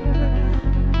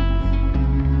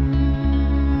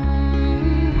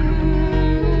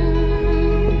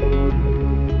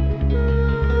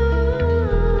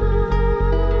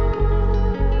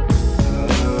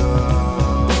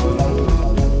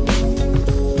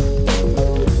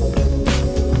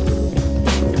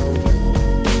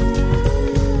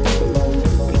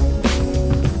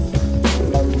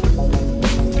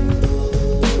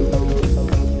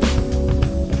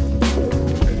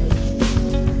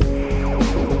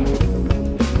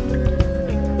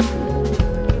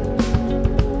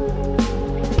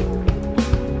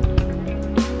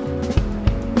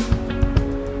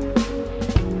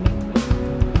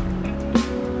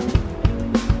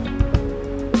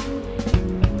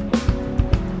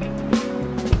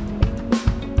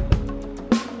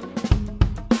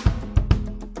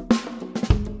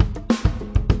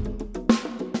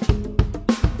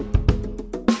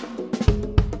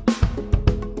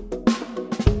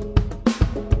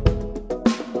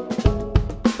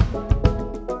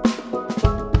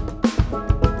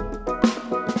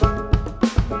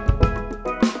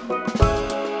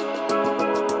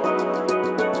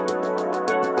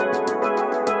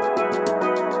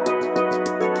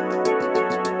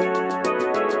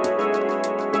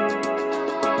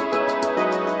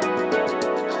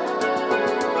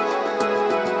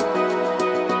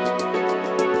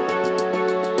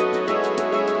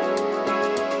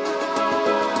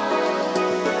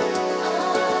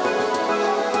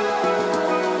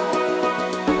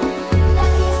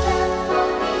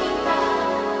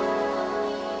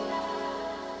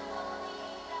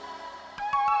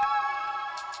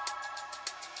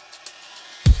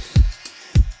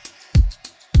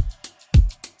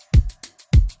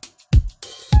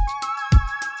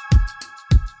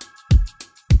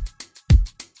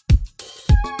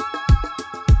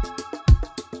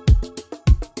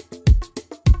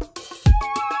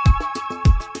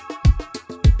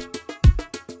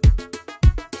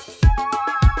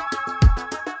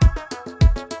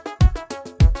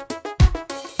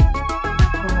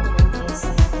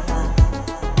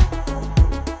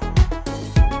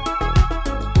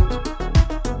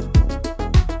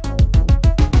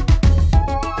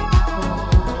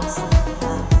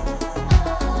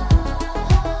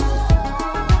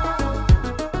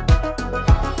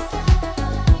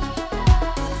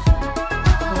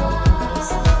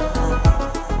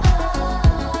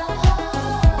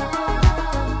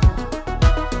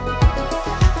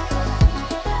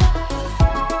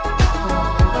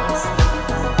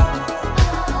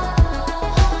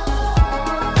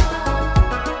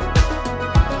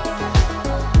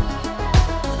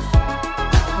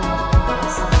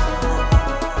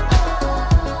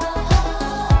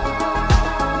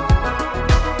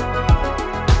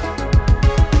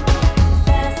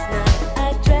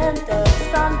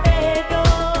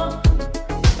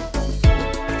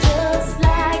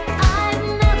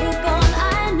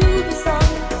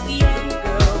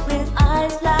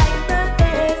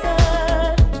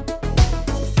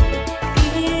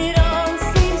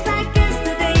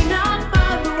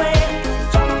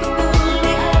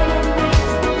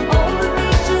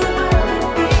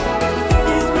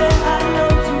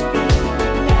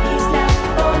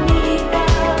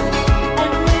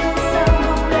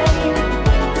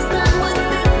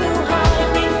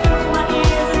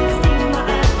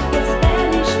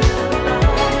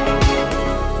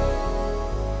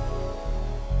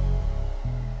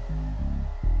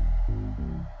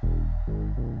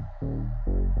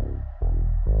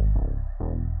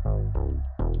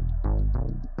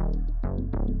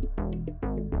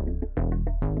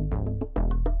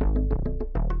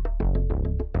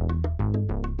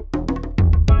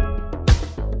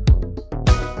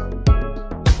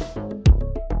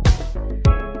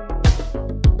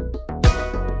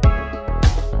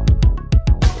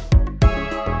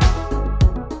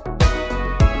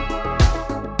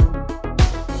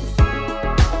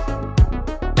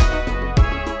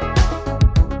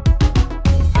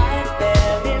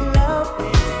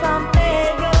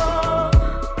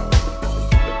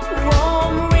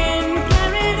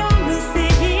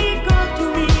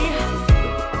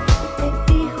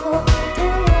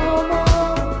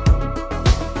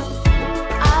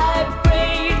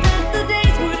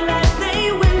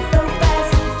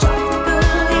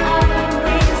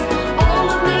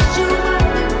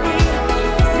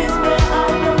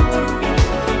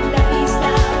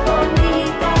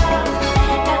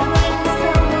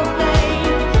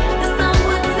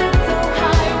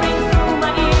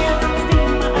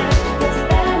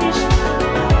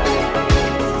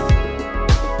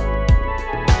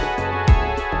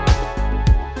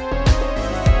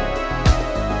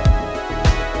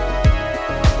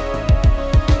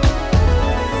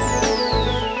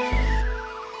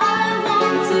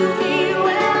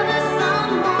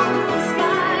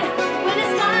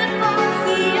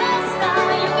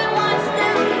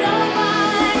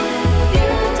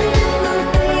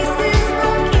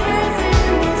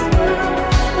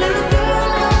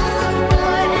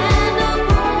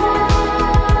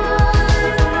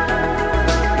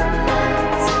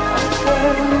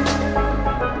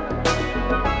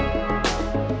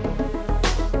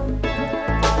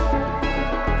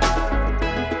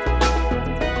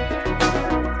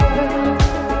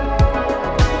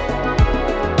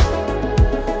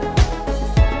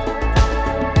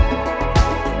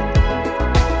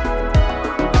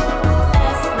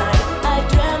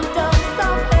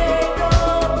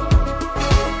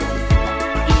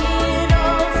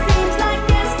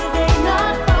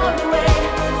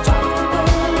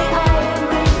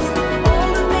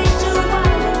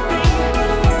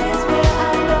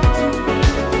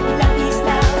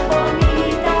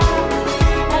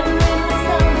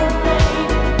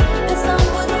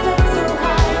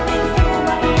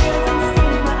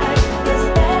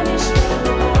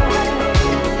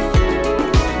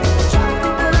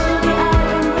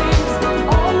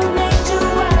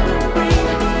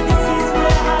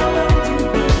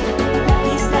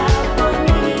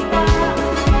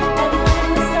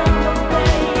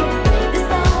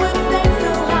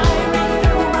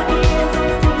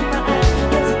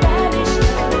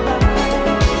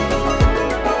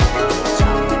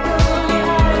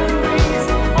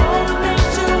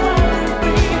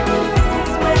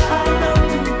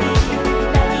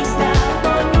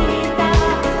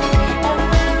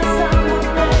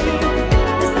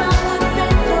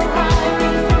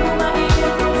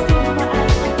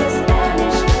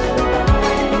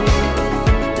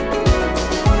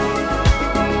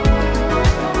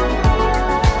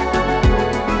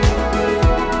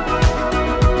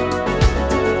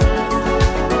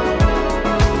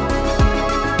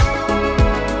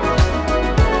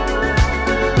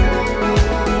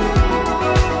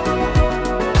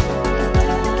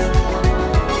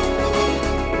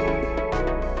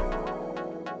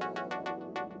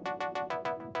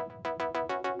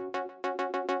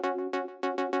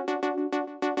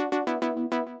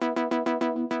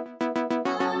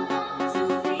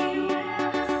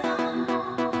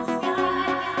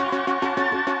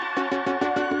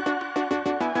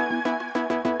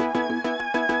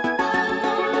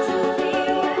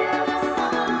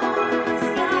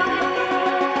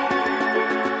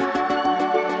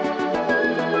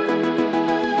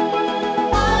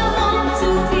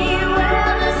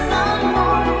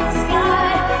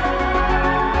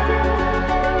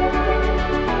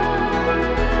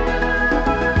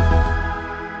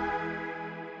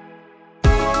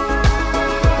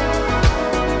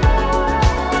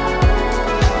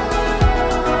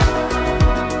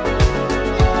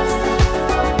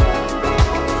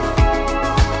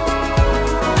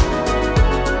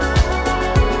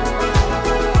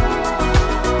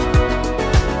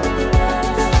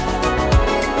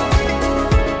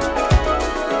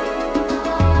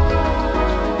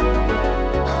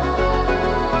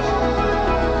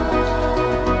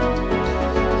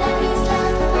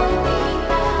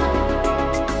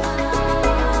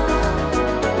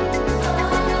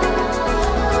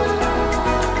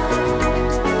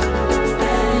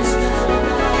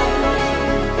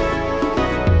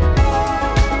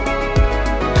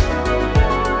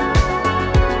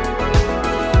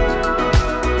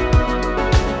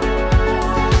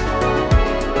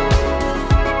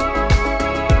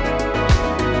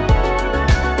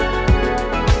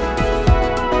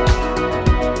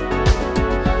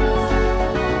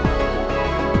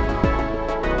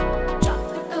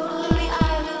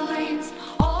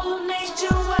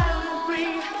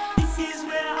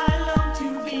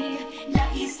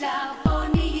 bonita,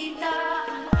 bonita.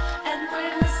 And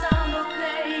when the sound will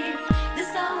play, the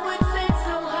sound would set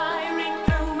so high, ring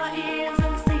through my ears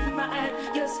and sting my head.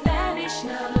 Your Spanish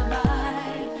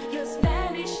lullaby, your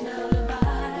Spanish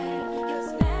lullaby, your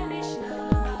Spanish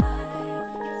lullaby,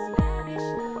 your Spanish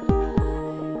lullaby,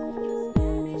 your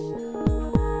Spanish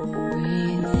lullaby.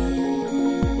 Breathe in,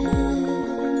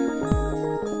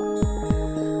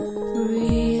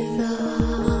 breathe out.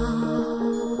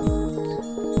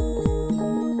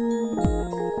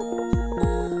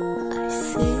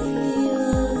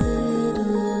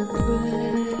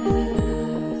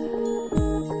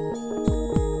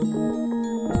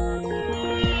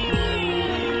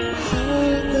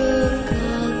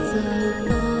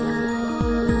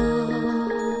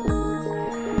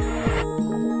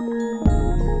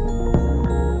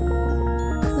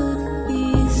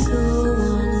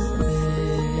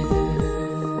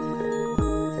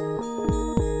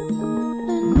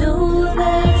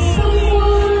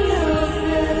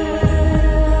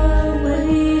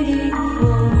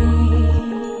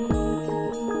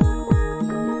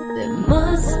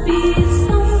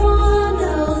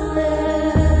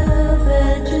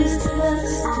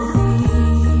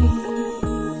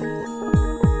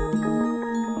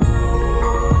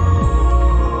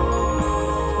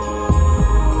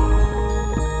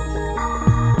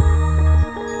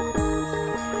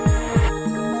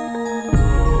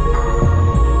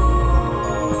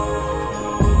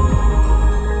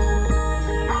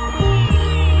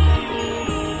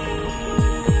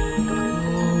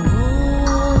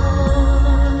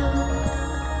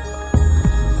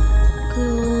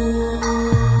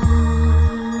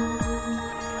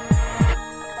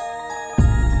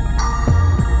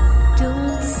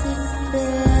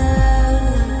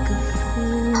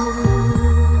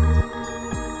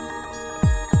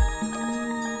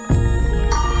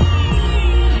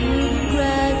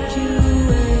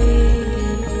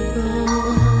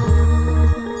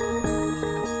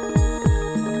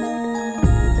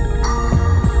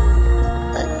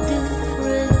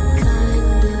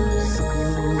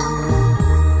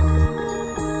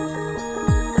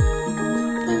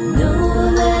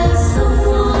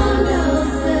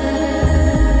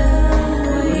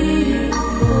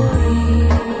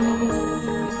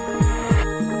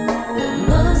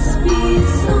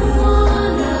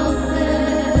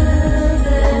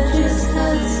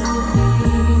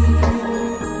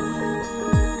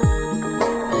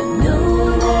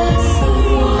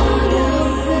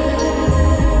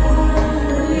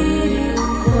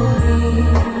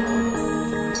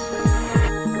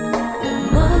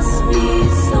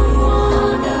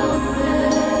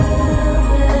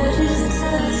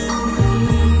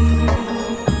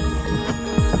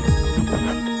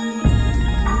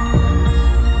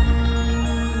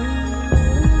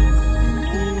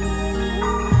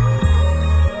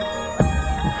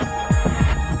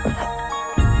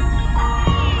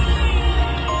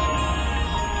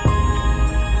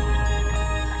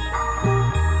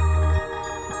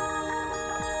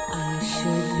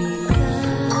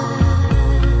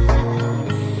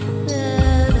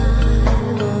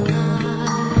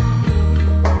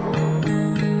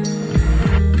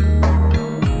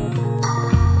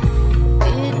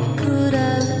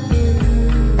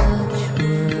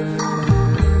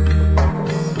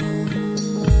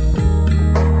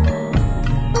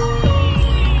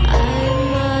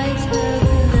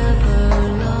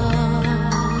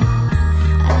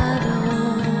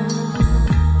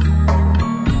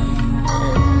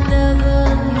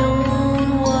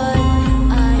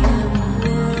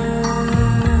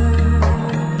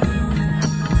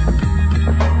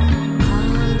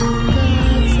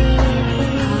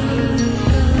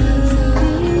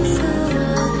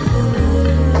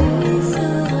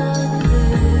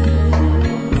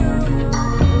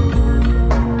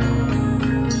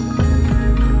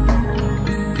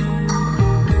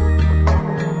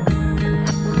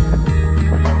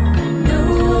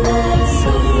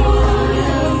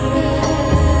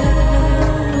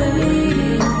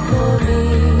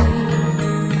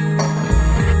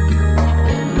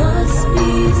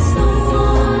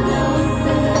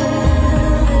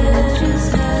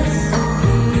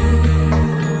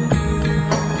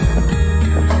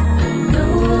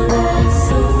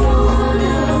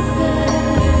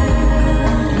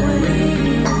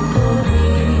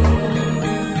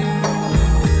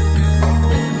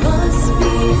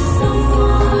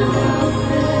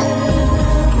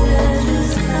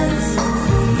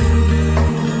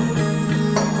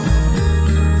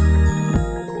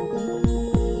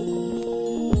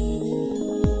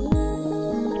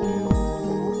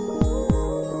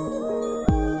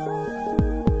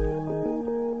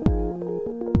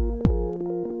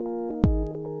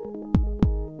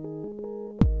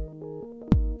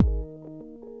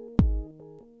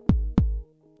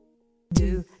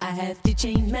 I have to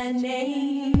change my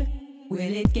name? Will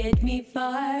it get me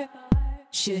far?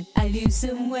 Should I lose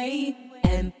some weight?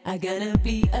 Am I gonna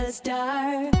be a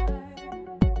star?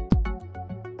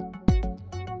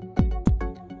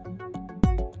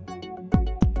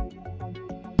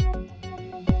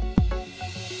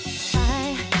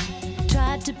 I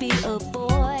tried to be a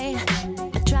boy,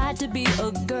 I tried to be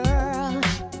a girl,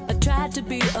 I tried to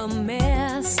be a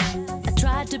mess, I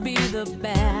tried to be the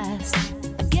best.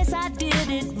 I guess I did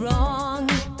it wrong,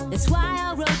 that's why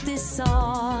I wrote this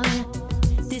song.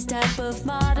 This type of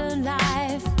modern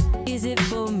life, is it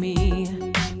for me?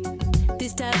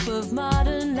 This type of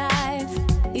modern life,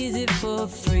 is it for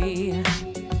free?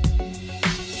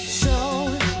 So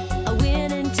I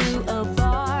went into a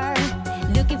bar,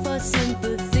 looking for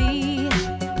sympathy,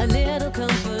 a little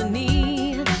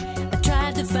company. I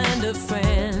tried to find a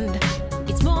friend.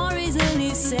 It's more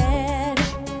easily said,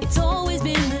 it's always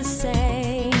been the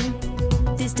same.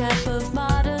 This type of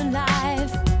modern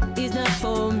life is not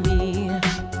for me.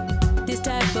 This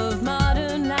type of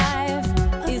modern life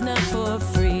is not for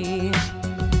free.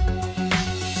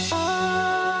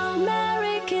 Oh,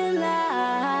 American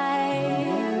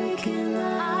life,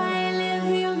 I live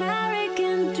the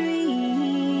American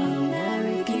dream.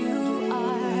 You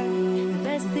are the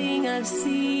best thing I've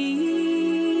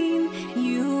seen.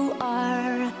 You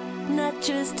are not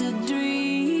just a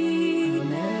dream.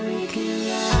 American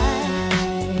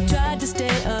life. I tried to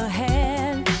stay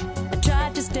ahead, I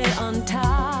tried to stay on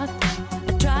top,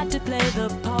 I tried to play the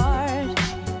part,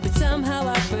 but somehow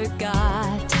I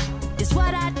forgot just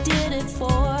what I did it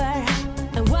for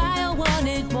and why I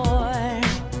wanted more.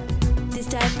 This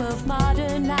type of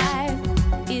modern life,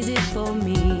 is it for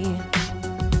me?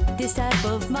 This type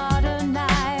of modern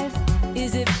life,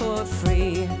 is it for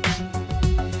free?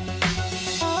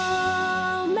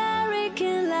 Oh,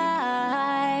 American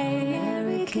life,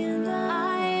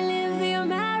 I live the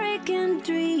American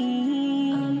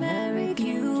dream.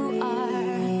 You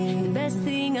are the best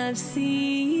thing I've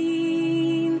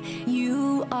seen.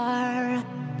 You are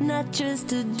not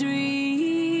just a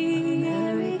dream.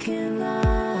 American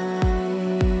life.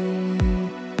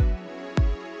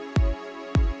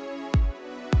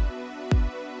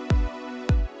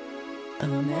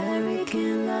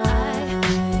 American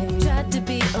life. Tried to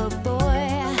be a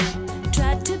boy,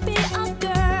 tried to be a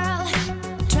girl,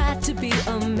 tried to be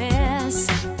a mess,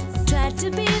 tried to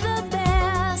be the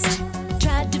best,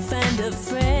 tried to find a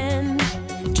friend,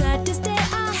 tried to stay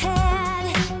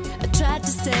ahead, I tried to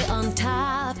stay on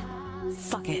top.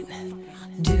 Fuck it.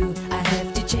 Do I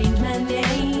have to change my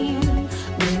name?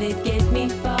 Will it get me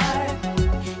far?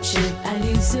 Should I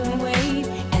lose some weight?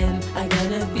 Am I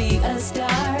gonna be a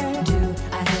star? Do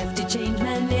I have to change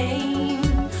my name?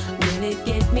 Will it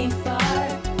get me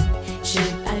far?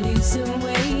 Should I lose some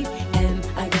weight? Am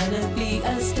I gonna be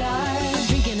a star? I'm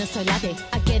drinking a soy latte,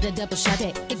 I get a double shot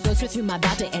it goes right through my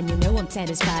body and you know I'm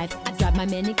satisfied. I drive my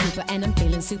Mini Cooper and I'm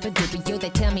feeling super duper. Yo, they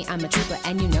tell me I'm a trooper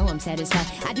and you know I'm satisfied.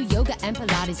 I do yoga and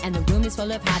Pilates and the room is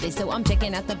full of hotties, so I'm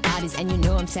checking out the bodies and you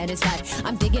know I'm satisfied.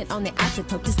 I'm digging on the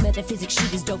isotope, this metaphysics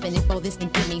shit is dope, and if all this can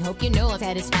give me hope, you know I'm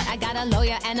satisfied. I got a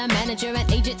lawyer and a manager,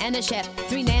 an agent and a chef,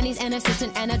 3 nannies, an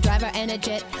assistant and a driver and a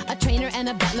jet, a trainer and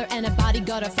a butler and a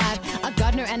bodyguard of 5, a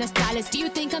gardener and a stylist. Do you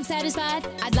think I'm satisfied?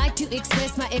 I'd like to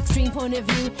express my extreme point of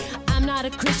view. I'm not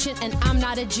a Christian and I'm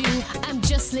not a Jew. I'm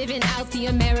just living out the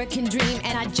American dream,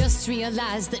 and I just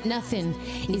realized that nothing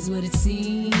is what it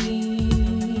seems.